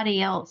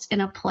somebody else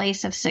in a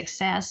place of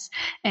success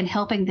and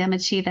helping them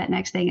achieve that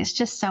next thing is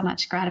just so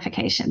much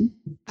gratification.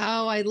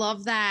 Oh, I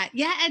love that.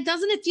 Yeah. And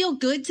doesn't it feel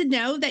good to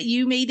know that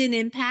you made an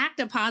impact,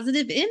 a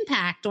positive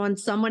impact on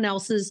someone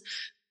else's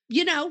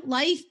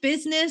life,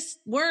 business,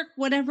 work,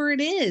 whatever it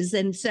is.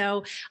 And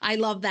so I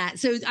love that.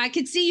 So I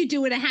could see you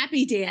doing a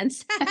happy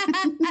dance.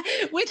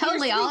 With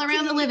totally all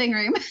around the living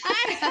room.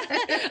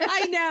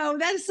 I know.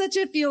 That's such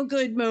a feel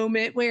good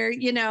moment where,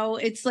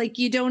 it's like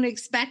you don't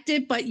expect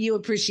it, but you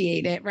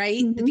appreciate it,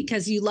 right? Mm-hmm.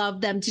 Because you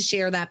love them to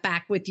share that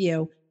back with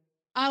you.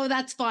 Oh,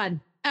 that's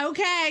fun.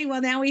 Okay,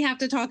 well, now we have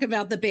to talk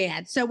about the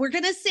bad. So we're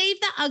going to save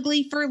the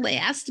ugly for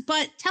last,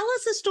 but tell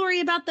us a story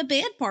about the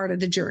bad part of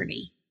the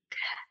journey.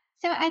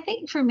 So I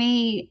think for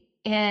me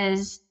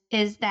is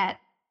that,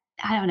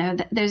 I don't know,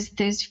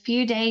 those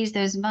few days,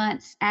 those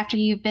months after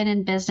you've been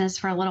in business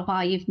for a little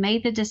while, you've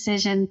made the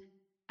decision,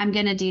 I'm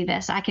going to do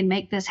this. I can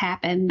make this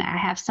happen. I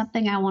have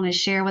something I want to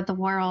share with the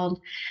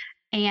world.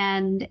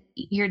 And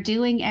you're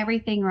doing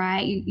everything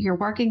right. You're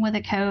working with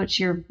a coach.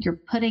 You're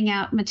putting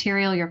out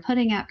material. You're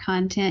putting out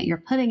content. You're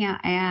putting out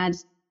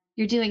ads.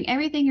 You're doing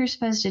everything you're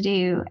supposed to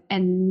do,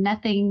 and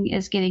nothing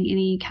is getting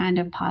any kind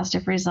of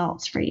positive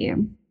results for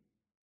you.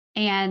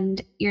 And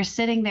you're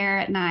sitting there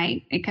at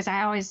night, because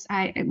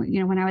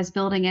when I was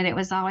building it, it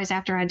was always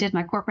after I did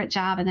my corporate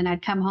job, and then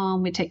I'd come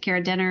home, we'd take care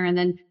of dinner, and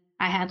then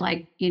I had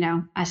I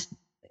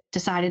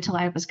decided till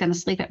I was going to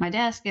sleep at my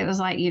desk. It was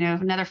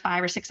another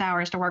 5 or 6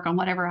 hours to work on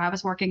whatever I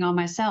was working on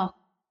myself.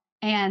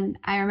 And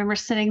I remember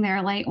sitting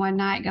there late one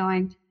night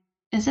going,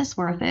 is this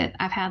worth it?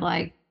 I've had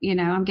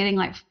I'm getting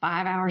 5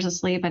 hours of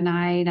sleep a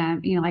night.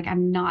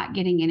 I'm not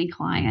getting any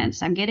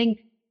clients. I'm getting,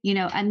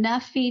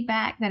 enough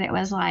feedback that it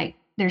was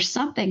there's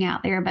something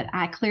out there, but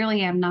I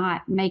clearly am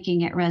not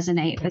making it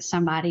resonate with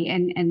somebody,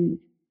 and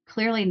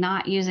clearly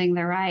not using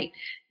the right,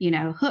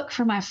 hook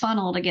for my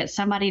funnel to get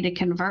somebody to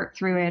convert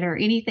through it or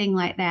anything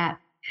like that.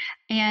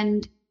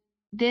 And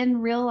then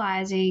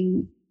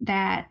realizing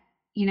that,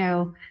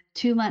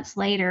 2 months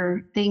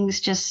later, things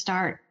just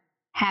start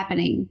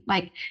happening.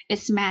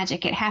 It's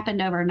magic. It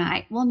happened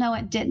overnight. Well, no,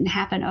 it didn't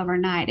happen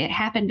overnight. It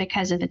happened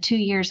because of the 2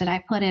 years that I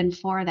put in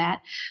for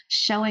that,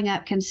 showing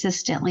up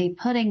consistently,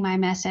 putting my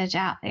message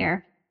out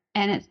there.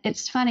 And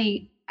it's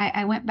funny.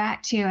 I went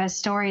back to a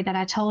story that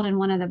I told in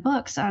one of the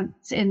books,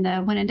 in the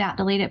When in Doubt,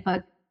 Delete It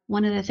book.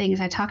 One of the things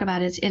I talk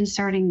about is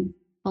inserting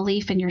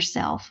belief in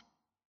yourself.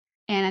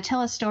 And I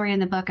tell a story in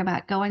the book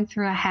about going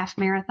through a half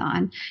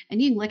marathon.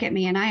 And you can look at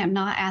me, and I am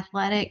not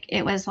athletic.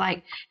 It was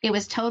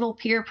total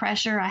peer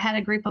pressure. I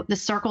had the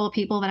circle of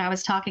people that I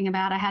was talking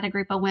about. I had a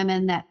group of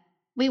women that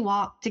we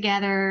walked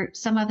together.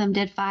 Some of them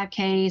did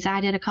 5Ks. I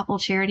did a couple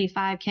charity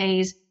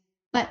 5Ks.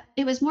 But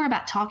it was more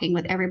about talking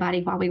with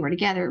everybody while we were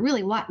together. It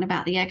really wasn't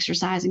about the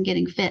exercise and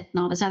getting fit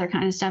and all this other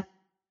kind of stuff.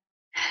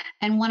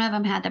 And one of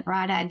them had the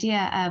bright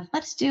idea of,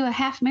 let's do a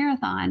half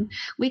marathon.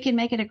 We can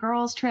make it a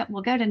girls' trip.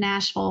 We'll go to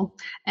Nashville.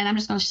 And I'm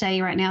just going to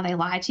say right now, they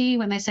lie to you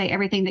when they say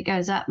everything that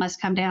goes up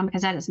must come down,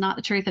 because that is not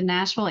the truth in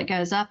Nashville. It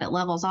goes up, it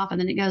levels off, and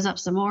then it goes up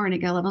some more, and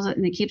it levels it,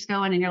 and it keeps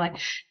going. And you're like,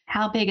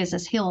 how big is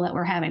this hill that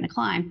we're having to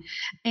climb?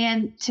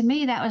 And to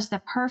me, that was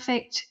the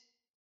perfect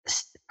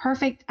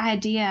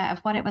idea of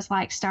what it was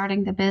like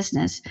starting the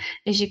business.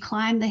 Is you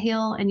climb the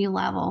hill and you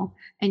level,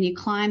 and you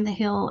climb the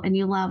hill and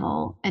you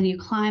level, and you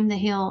climb the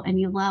hill and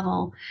you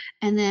level.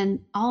 And then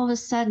all of a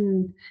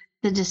sudden,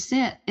 the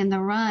descent and the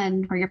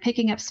run where you're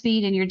picking up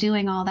speed and you're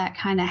doing all that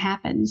kind of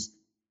happens.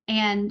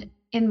 And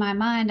in my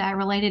mind, I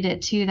related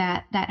it to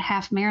that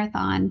half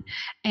marathon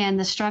and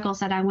the struggles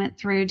that I went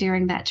through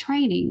during that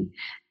training.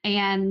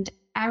 And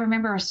I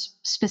remember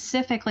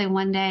specifically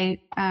one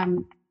day,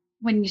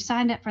 when you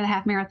signed up for the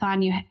half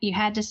marathon, you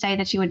had to say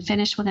that you would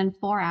finish within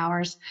 4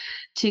 hours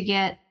to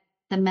get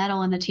the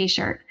medal and the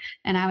t-shirt.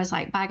 And I was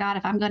like, by God,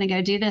 if I'm going to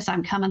go do this,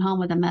 I'm coming home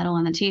with a medal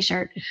and the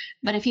t-shirt.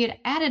 But if you'd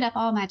added up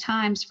all my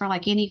times for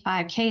any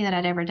 5K that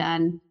I'd ever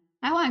done,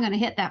 I wasn't going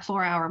to hit that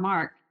 4 hour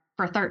mark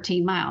for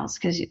 13 miles,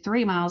 because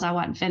 3 miles I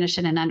wasn't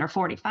finishing in under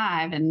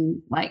 45.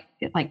 And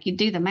you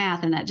do the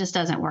math and that just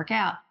doesn't work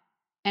out.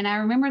 And I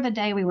remember the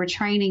day we were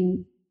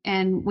training,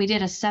 and we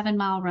did a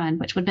 7-mile run,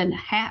 which would have been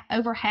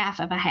over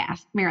half of a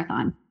half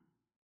marathon.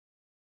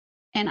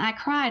 And I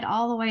cried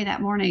all the way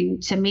that morning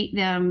to meet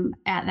them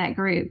at that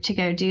group to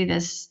go do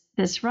this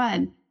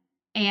run.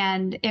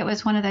 And it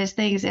was one of those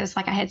things. It was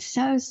like I had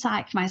so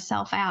psyched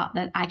myself out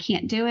that I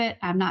can't do it.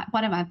 I'm not,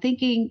 what am I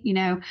thinking?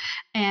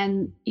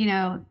 And,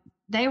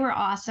 they were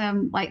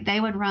awesome. They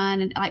would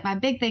run. And my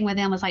big thing with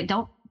them was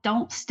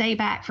don't stay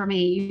back for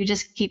me. You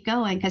just keep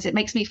going, because it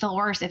makes me feel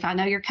worse if I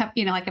know you're,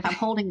 if I'm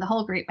holding the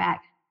whole group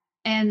back.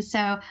 And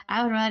so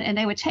I would run, and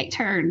they would take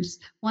turns.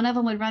 One of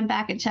them would run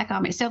back and check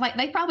on me. So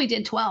they probably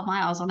did 12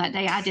 miles on that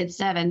day. I did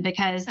 7,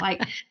 because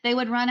they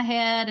would run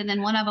ahead, and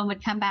then one of them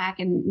would come back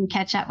and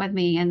catch up with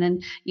me. And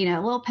then,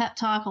 a little pep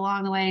talk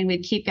along the way, and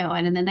we'd keep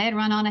going. And then they'd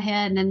run on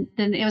ahead. And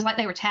then it was like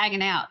they were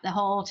tagging out the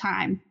whole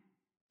time.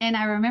 And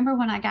I remember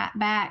when I got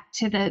back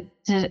to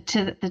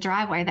the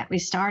driveway that we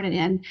started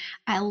in,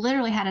 I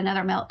literally had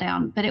another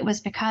meltdown, but it was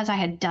because I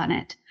had done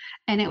it.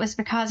 And it was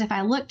because if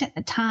I looked at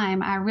the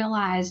time, I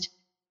realized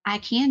I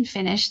can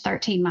finish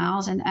 13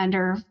 miles in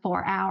under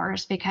 4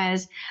 hours,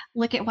 because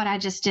look at what I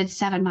just did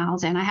 7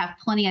 miles in. I have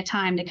plenty of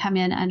time to come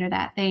in under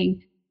that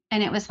thing.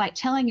 And it was like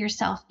telling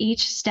yourself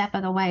each step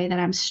of the way that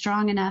I'm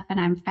strong enough and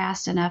I'm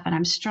fast enough and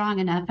I'm strong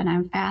enough and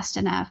I'm fast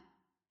enough.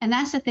 And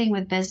that's the thing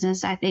with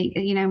business. I think,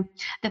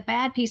 the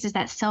bad piece is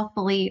that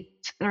self-belief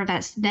or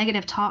that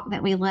negative talk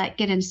that we let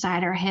get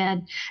inside our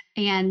head.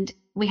 And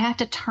we have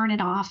to turn it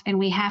off, and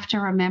we have to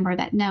remember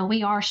that, no,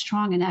 we are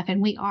strong enough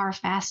and we are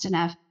fast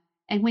enough.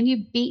 And when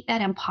you beat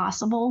that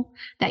impossible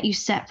that you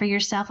set for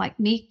yourself, like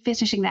me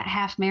finishing that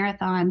half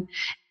marathon,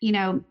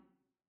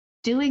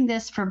 doing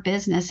this for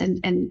business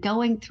and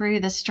going through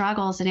the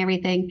struggles and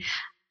everything,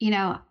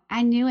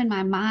 I knew in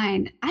my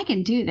mind, I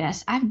can do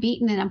this. I've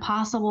beaten an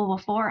impossible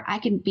before. I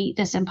can beat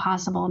this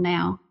impossible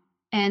now.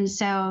 And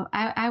so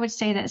I would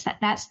say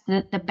that's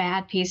the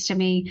bad piece to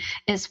me,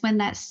 is when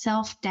that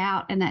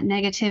self-doubt and that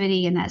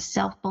negativity and that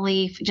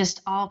self-belief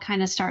just all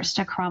kind of starts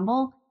to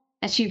crumble,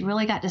 that you've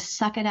really got to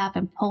suck it up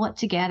and pull it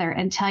together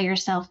and tell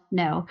yourself,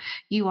 no,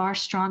 you are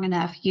strong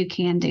enough. You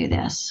can do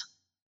this.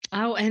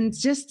 Oh, and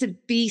just to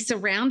be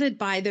surrounded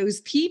by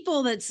those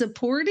people that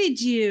supported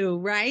you,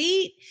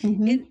 right?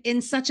 Mm-hmm.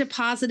 In such a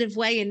positive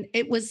way. And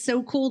it was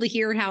so cool to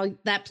hear how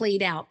that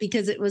played out,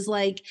 because it was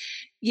like,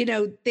 you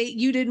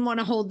didn't want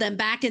to hold them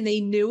back, and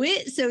they knew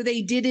it. So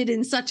they did it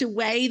in such a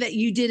way that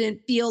you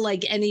didn't feel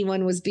like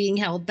anyone was being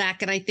held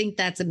back. And I think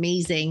that's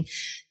amazing.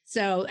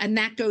 So, and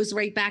that goes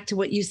right back to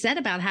what you said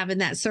about having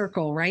that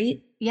circle,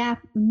 right? Yeah.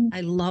 Mm-hmm.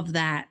 I love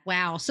that.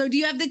 Wow. So do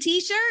you have the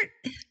t-shirt?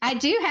 I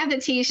do have the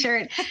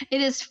t-shirt.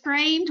 It is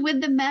framed with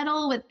the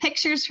medal with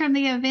pictures from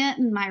the event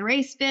and my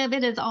race bib.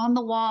 It is on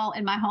the wall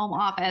in my home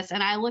office.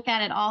 And I look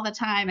at it all the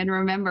time and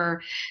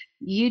remember,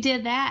 you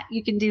did that,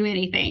 you can do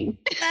anything.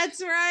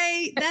 That's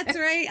right. That's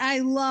right. I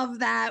love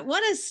that.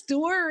 What a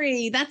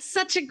story. That's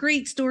such a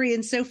great story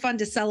and so fun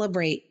to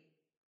celebrate.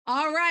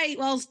 All right.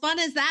 Well, as fun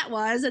as that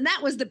was, and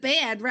that was the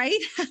bad, right?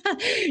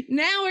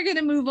 Now we're going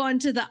to move on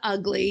to the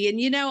ugly.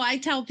 And, I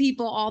tell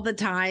people all the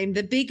time,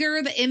 the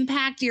bigger the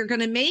impact you're going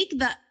to make,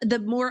 the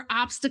more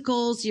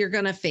obstacles you're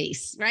going to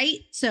face, right?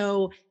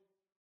 So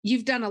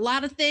you've done a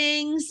lot of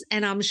things,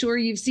 and I'm sure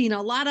you've seen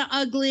a lot of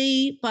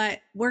ugly, but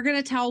we're going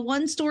to tell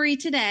one story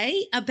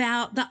today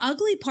about the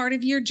ugly part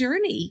of your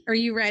journey. Are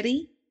you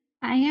ready?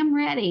 I am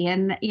ready.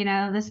 And,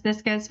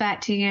 this goes back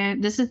to,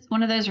 this is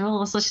one of those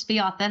rules. Let's just be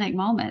authentic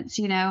moments,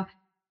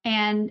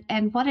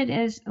 and what it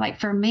is like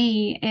for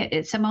me,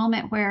 it's a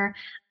moment where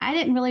I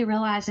didn't really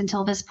realize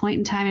until this point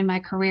in time in my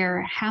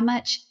career, how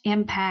much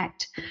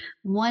impact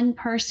one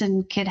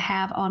person could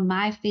have on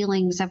my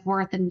feelings of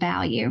worth and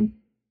value.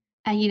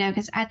 And,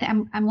 because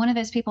I'm one of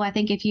those people, I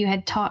think if you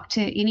had talked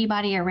to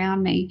anybody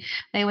around me,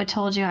 they would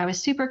told you I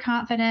was super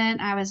confident.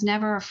 I was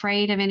never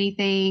afraid of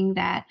anything,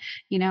 that,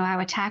 I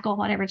would tackle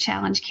whatever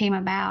challenge came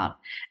about.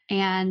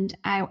 And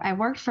I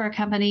worked for a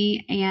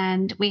company,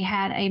 and we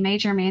had a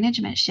major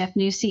management shift.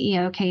 New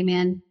CEO came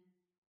in,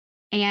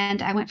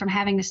 and I went from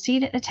having a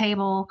seat at the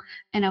table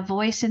and a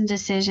voice in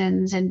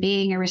decisions and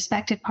being a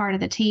respected part of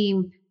the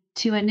team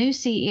to a new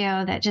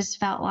CEO that just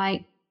felt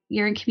like,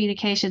 you're in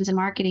communications and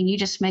marketing, you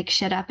just make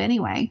shit up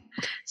anyway.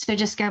 So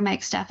just go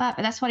make stuff up.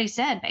 And that's what he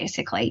said,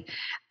 basically.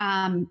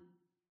 And,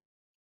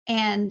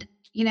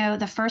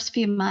 the first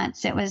few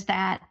months, it was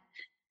that,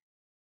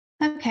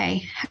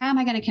 okay, how am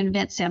I going to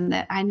convince him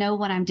that I know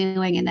what I'm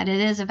doing and that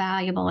it is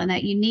valuable and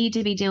that you need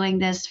to be doing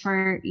this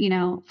for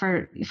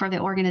the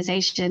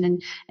organization,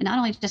 and not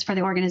only just for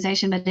the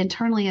organization, but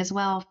internally as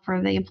well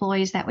for the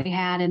employees that we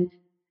had.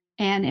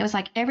 And it was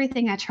like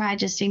everything I tried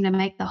just seemed to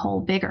make the hole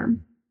bigger.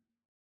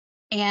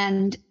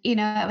 And, it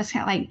was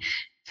kind of like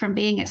from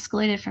being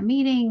excluded from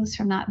meetings,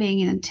 from not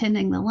being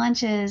attending the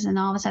lunches and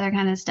all this other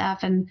kind of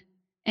stuff. And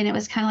it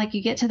was kind of like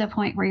you get to the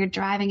point where you're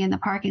driving in the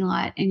parking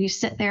lot and you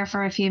sit there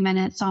for a few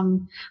minutes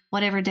on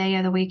whatever day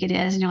of the week it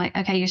is. And you're like,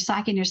 okay, you're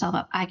psyching yourself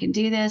up. I can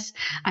do this.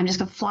 I'm just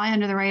going to fly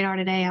under the radar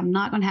today. I'm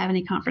not going to have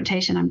any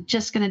confrontation. I'm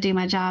just going to do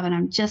my job, and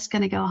I'm just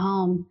going to go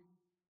home.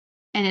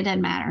 And it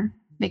doesn't matter,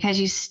 because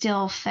you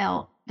still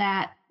felt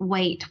that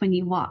weight when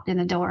you walked in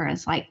the door.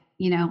 It's like,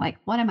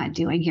 what am I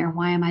doing here?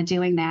 Why am I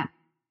doing that?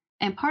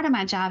 And part of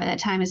my job at that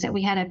time is that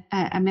we had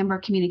a member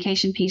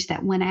communication piece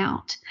that went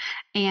out,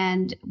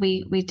 and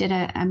we did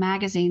a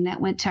magazine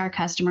that went to our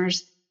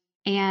customers.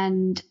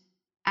 And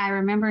I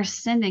remember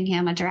sending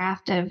him a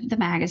draft of the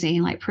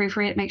magazine, like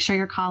proofread it, make sure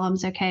your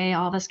column's okay,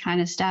 all this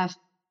kind of stuff.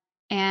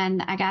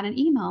 And I got an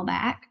email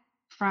back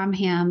from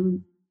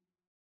him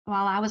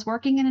while I was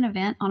working in an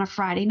event on a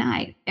Friday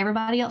night.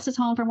 Everybody else is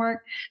home from work.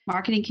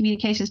 Marketing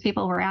communications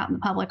people were out in the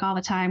public all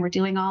the time. We're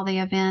doing all the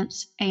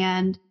events.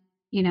 And,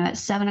 at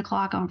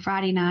 7:00 on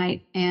Friday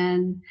night,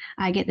 and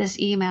I get this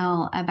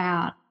email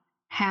about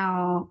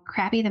how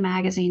crappy the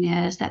magazine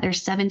is, that their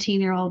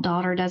 17-year-old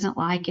daughter doesn't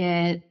like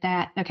it,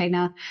 that, okay,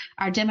 now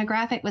our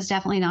demographic was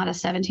definitely not a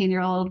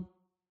 17-year-old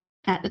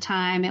at the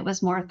time. It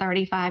was more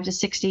 35 to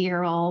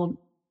 60-year-old,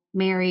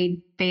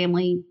 married,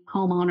 family,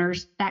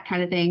 homeowners, that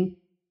kind of thing.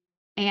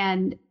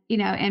 And,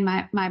 in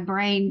my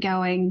brain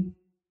going,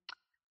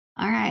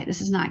 all right,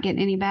 this is not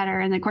getting any better.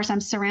 And of course,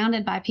 I'm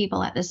surrounded by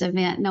people at this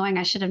event, knowing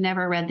I should have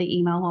never read the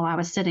email while I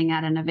was sitting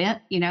at an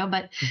event,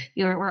 but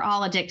we're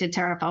all addicted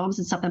to our phones,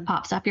 and something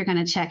pops up, you're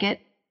going to check it.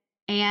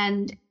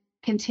 and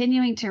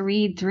continuing to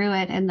read through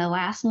it. And the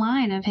last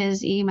line of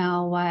his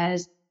email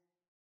was,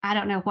 I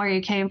don't know where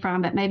you came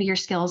from, but maybe your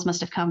skills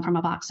must have come from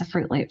a box of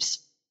Fruit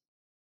Loops.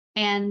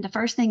 And the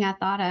first thing I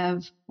thought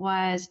of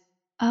was,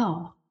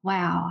 oh,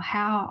 wow,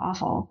 how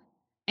awful.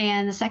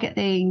 And the second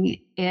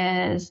thing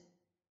is,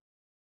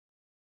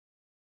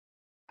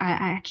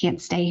 I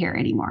can't stay here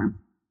anymore.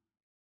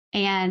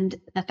 And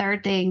the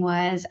third thing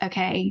was,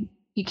 okay,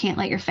 you can't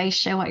let your face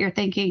show what you're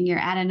thinking. You're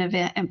at an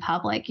event in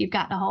public. You've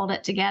got to hold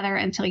it together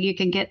until you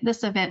can get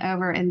this event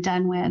over and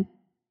done with.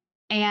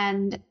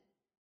 And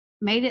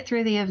made it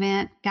through the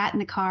event, got in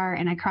the car,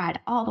 and I cried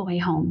all the way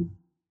home.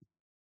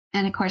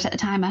 And of course, at the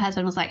time, my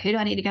husband was like, who do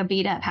I need to go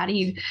beat up? How do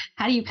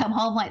you come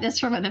home like this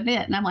from an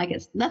event? And I'm like,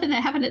 it's nothing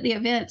that happened at the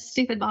event,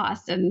 stupid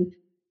boss. And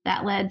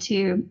that led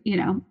to,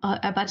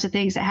 a bunch of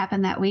things that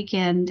happened that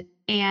weekend.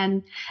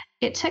 And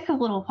it took a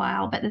little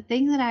while, but the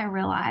thing that I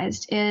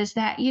realized is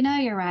that,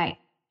 you're right.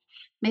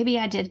 Maybe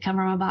I did come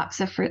from a box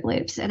of Fruit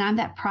Loops, and I'm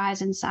that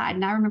prize inside.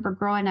 And I remember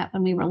growing up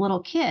when we were little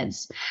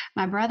kids,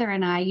 my brother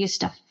and I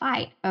used to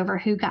fight over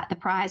who got the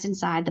prize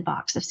inside the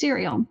box of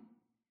cereal.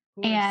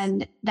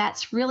 And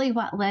that's really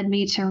what led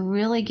me to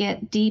really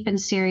get deep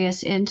and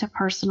serious into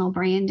personal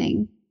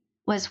branding,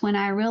 was when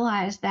I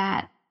realized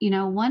that,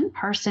 one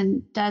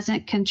person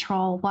doesn't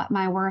control what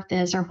my worth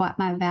is or what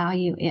my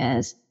value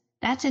is.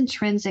 That's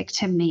intrinsic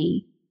to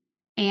me.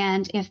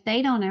 And if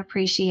they don't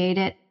appreciate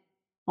it,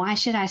 why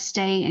should I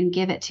stay and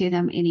give it to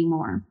them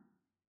anymore?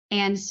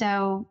 And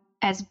so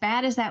as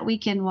bad as that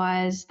weekend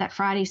was, that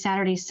Friday,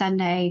 Saturday,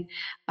 Sunday,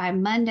 by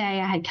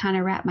Monday, I had kind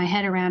of wrapped my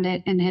head around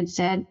it and had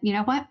said, you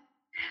know what?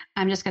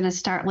 I'm just going to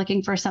start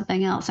looking for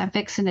something else. I'm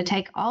fixing to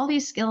take all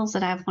these skills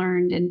that I've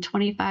learned in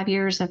 25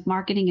 years of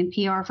marketing and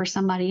PR for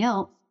somebody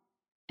else,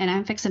 and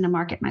I'm fixing to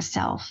market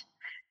myself.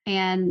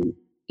 And,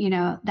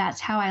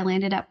 that's how I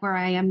landed up where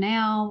I am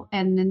now,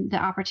 and then the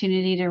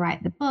opportunity to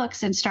write the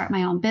books and start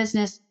my own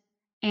business.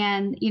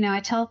 And, I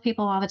tell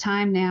people all the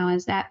time now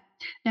is that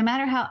no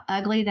matter how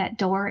ugly that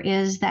door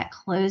is that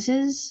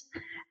closes,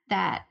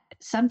 that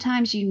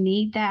sometimes you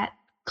need that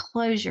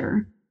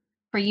closure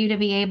for you to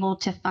be able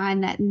to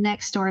find that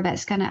next door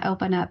that's going to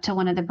open up to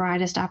one of the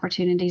brightest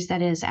opportunities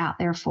that is out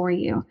there for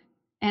you.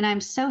 And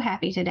I'm so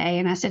happy today.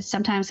 And I said,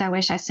 sometimes I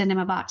wish I send him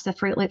a box of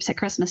Fruit Loops at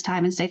Christmas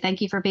time and say,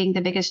 thank you for being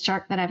the biggest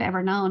jerk that I've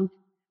ever known.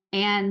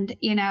 And,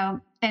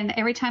 and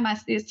every time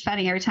it's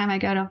funny, every time I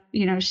go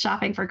to,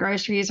 shopping for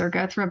groceries or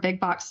go through a big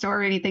box store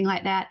or anything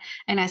like that,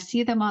 and I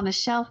see them on the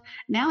shelf,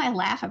 now I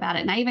laugh about it.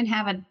 And I even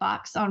have a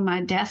box on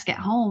my desk at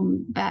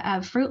home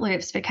of Fruit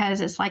Loops,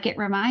 because it's like, it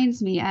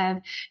reminds me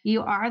of,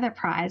 you are the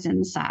prize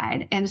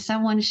inside, and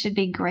someone should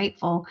be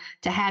grateful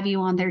to have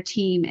you on their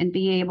team and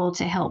be able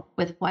to help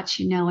with what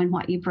you know and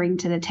what you bring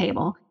to the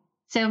table.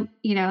 So,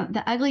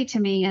 the ugly to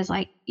me is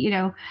like,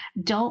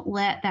 don't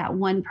let that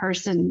one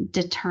person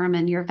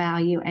determine your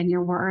value and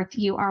your worth.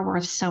 You are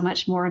worth so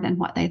much more than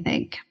what they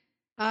think.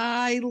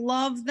 I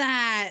love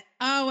that.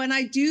 Oh, and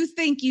I do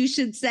think you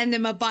should send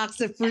him a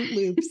box of Fruit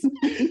Loops.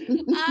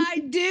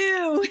 I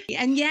do.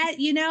 And yet,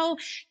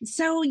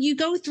 so you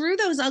go through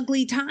those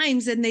ugly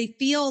times and they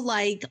feel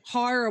like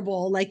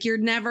horrible, like you're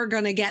never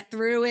going to get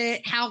through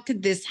it. How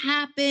could this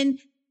happen?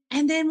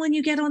 And then when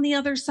you get on the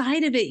other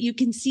side of it, you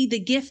can see the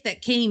gift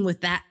that came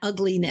with that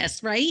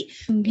ugliness, right?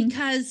 Mm-hmm.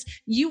 Because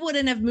you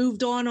wouldn't have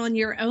moved on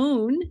your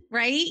own,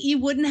 right? You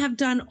wouldn't have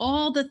done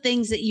all the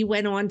things that you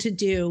went on to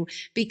do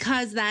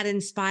because that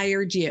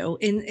inspired you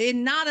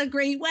in not a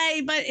great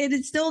way, but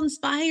it still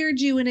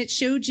inspired you and it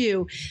showed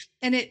you.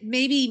 And it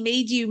maybe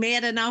made you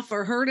mad enough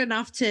or hurt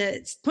enough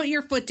to put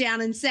your foot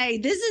down and say,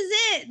 this is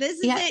it. This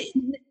is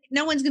it.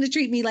 No one's going to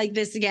treat me like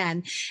this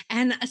again.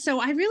 And so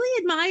I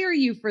really admire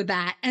you for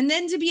that. And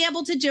then to be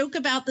able to joke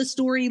about the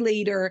story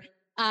later,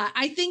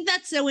 I think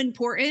that's so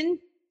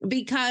important,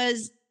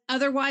 because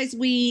otherwise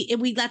we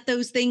let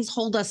those things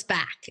hold us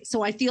back.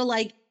 So I feel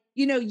like,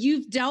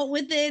 you've dealt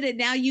with it and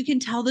now you can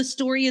tell the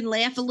story and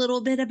laugh a little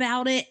bit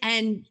about it,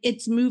 and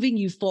it's moving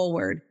you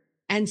forward.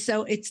 And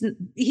so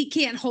he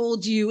can't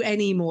hold you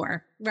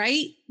anymore,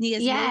 right? He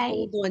has no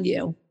hold on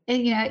you.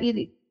 And,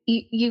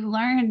 you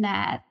learn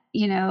that,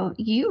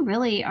 you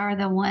really are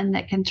the one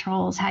that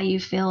controls how you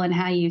feel and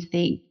how you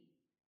think.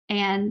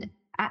 And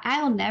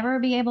I'll never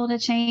be able to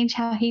change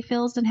how he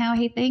feels and how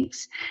he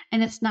thinks.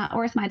 And it's not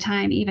worth my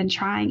time even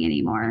trying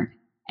anymore.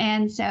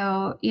 And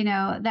so,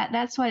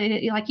 that's what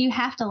it is. Like, you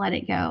have to let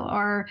it go,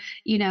 or,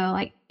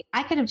 like,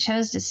 I could have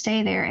chose to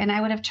stay there and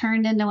I would have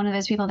turned into one of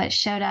those people that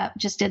showed up,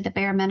 just did the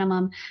bare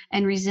minimum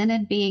and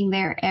resented being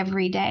there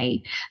every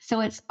day.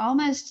 So it's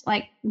almost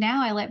like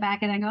now I look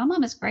back and I go, I'm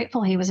almost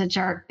grateful he was a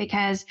jerk,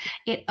 because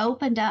it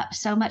opened up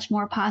so much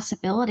more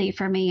possibility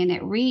for me, and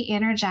it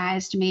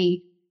re-energized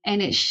me,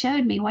 and it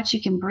showed me what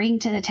you can bring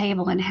to the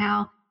table and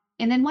how.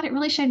 And then what it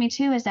really showed me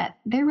too is that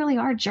there really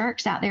are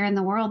jerks out there in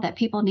the world that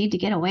people need to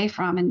get away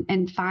from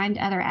and find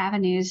other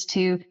avenues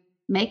to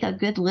make a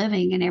good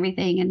living and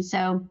everything. And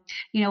so,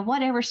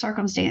 whatever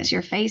circumstance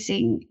you're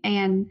facing,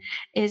 and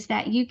is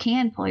that you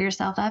can pull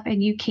yourself up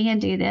and you can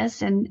do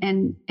this, and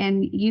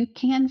you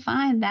can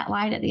find that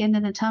light at the end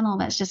of the tunnel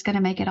that's just going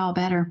to make it all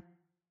better.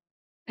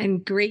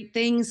 And great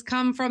things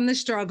come from the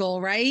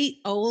struggle, right?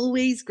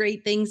 Always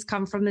great things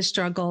come from the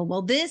struggle.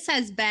 Well, this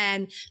has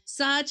been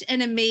such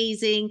an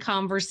amazing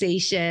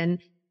conversation.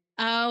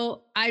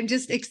 Oh, I'm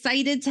just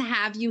excited to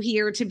have you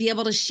here to be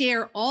able to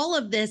share all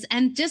of this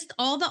and just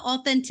all the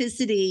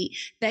authenticity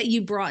that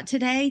you brought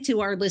today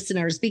to our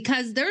listeners,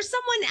 because there's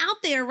someone out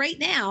there right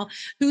now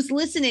who's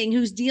listening,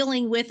 who's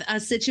dealing with a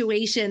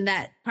situation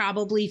that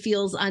probably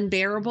feels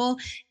unbearable.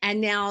 And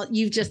now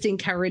you've just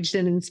encouraged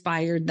and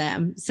inspired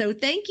them. So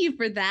thank you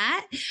for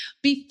that.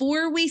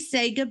 Before we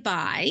say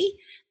goodbye,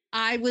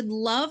 I would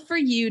love for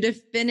you to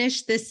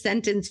finish this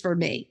sentence for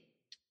me.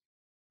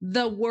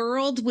 The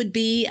world would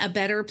be a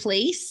better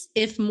place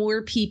if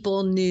more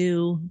people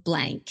knew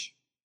blank.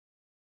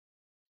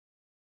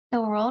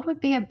 The world would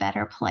be a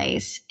better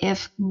place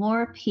if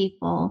more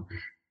people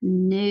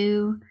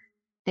knew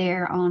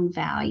their own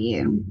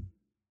value.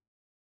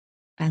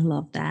 I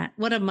love that.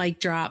 What a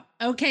mic drop.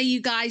 Okay,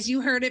 you guys,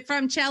 you heard it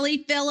from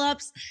Chelly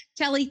Phillips.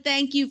 Chelly,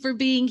 thank you for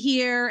being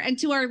here. And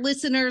to our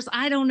listeners,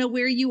 I don't know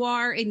where you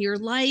are in your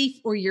life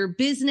or your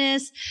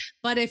business,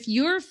 but if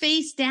you're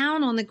face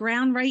down on the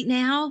ground right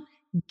now,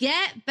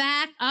 get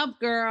back up,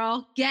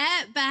 girl.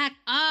 Get back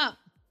up.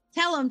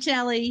 Tell them,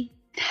 Chelly.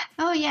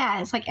 Oh,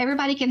 yeah. It's like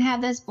everybody can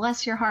have those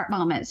bless your heart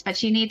moments,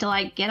 but you need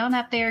to get on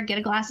up there, get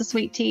a glass of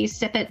sweet tea,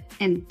 sip it,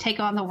 and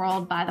take on the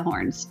world by the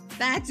horns.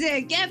 That's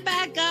it. Get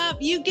back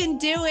up. You can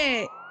do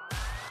it.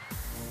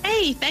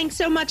 Hey, thanks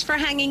so much for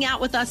hanging out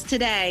with us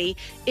today.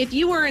 If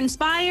you were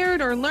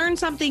inspired or learned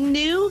something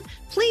new,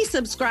 please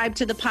subscribe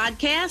to the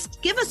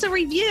podcast, give us a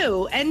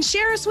review, and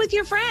share us with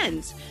your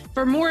friends.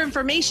 For more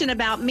information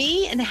about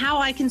me and how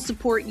I can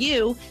support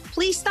you,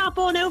 please stop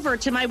on over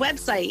to my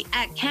website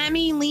at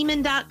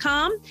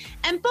CamiLehman.com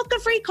and book a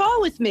free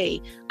call with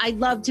me. I'd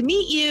love to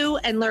meet you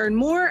and learn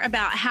more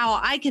about how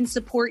I can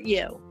support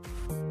you.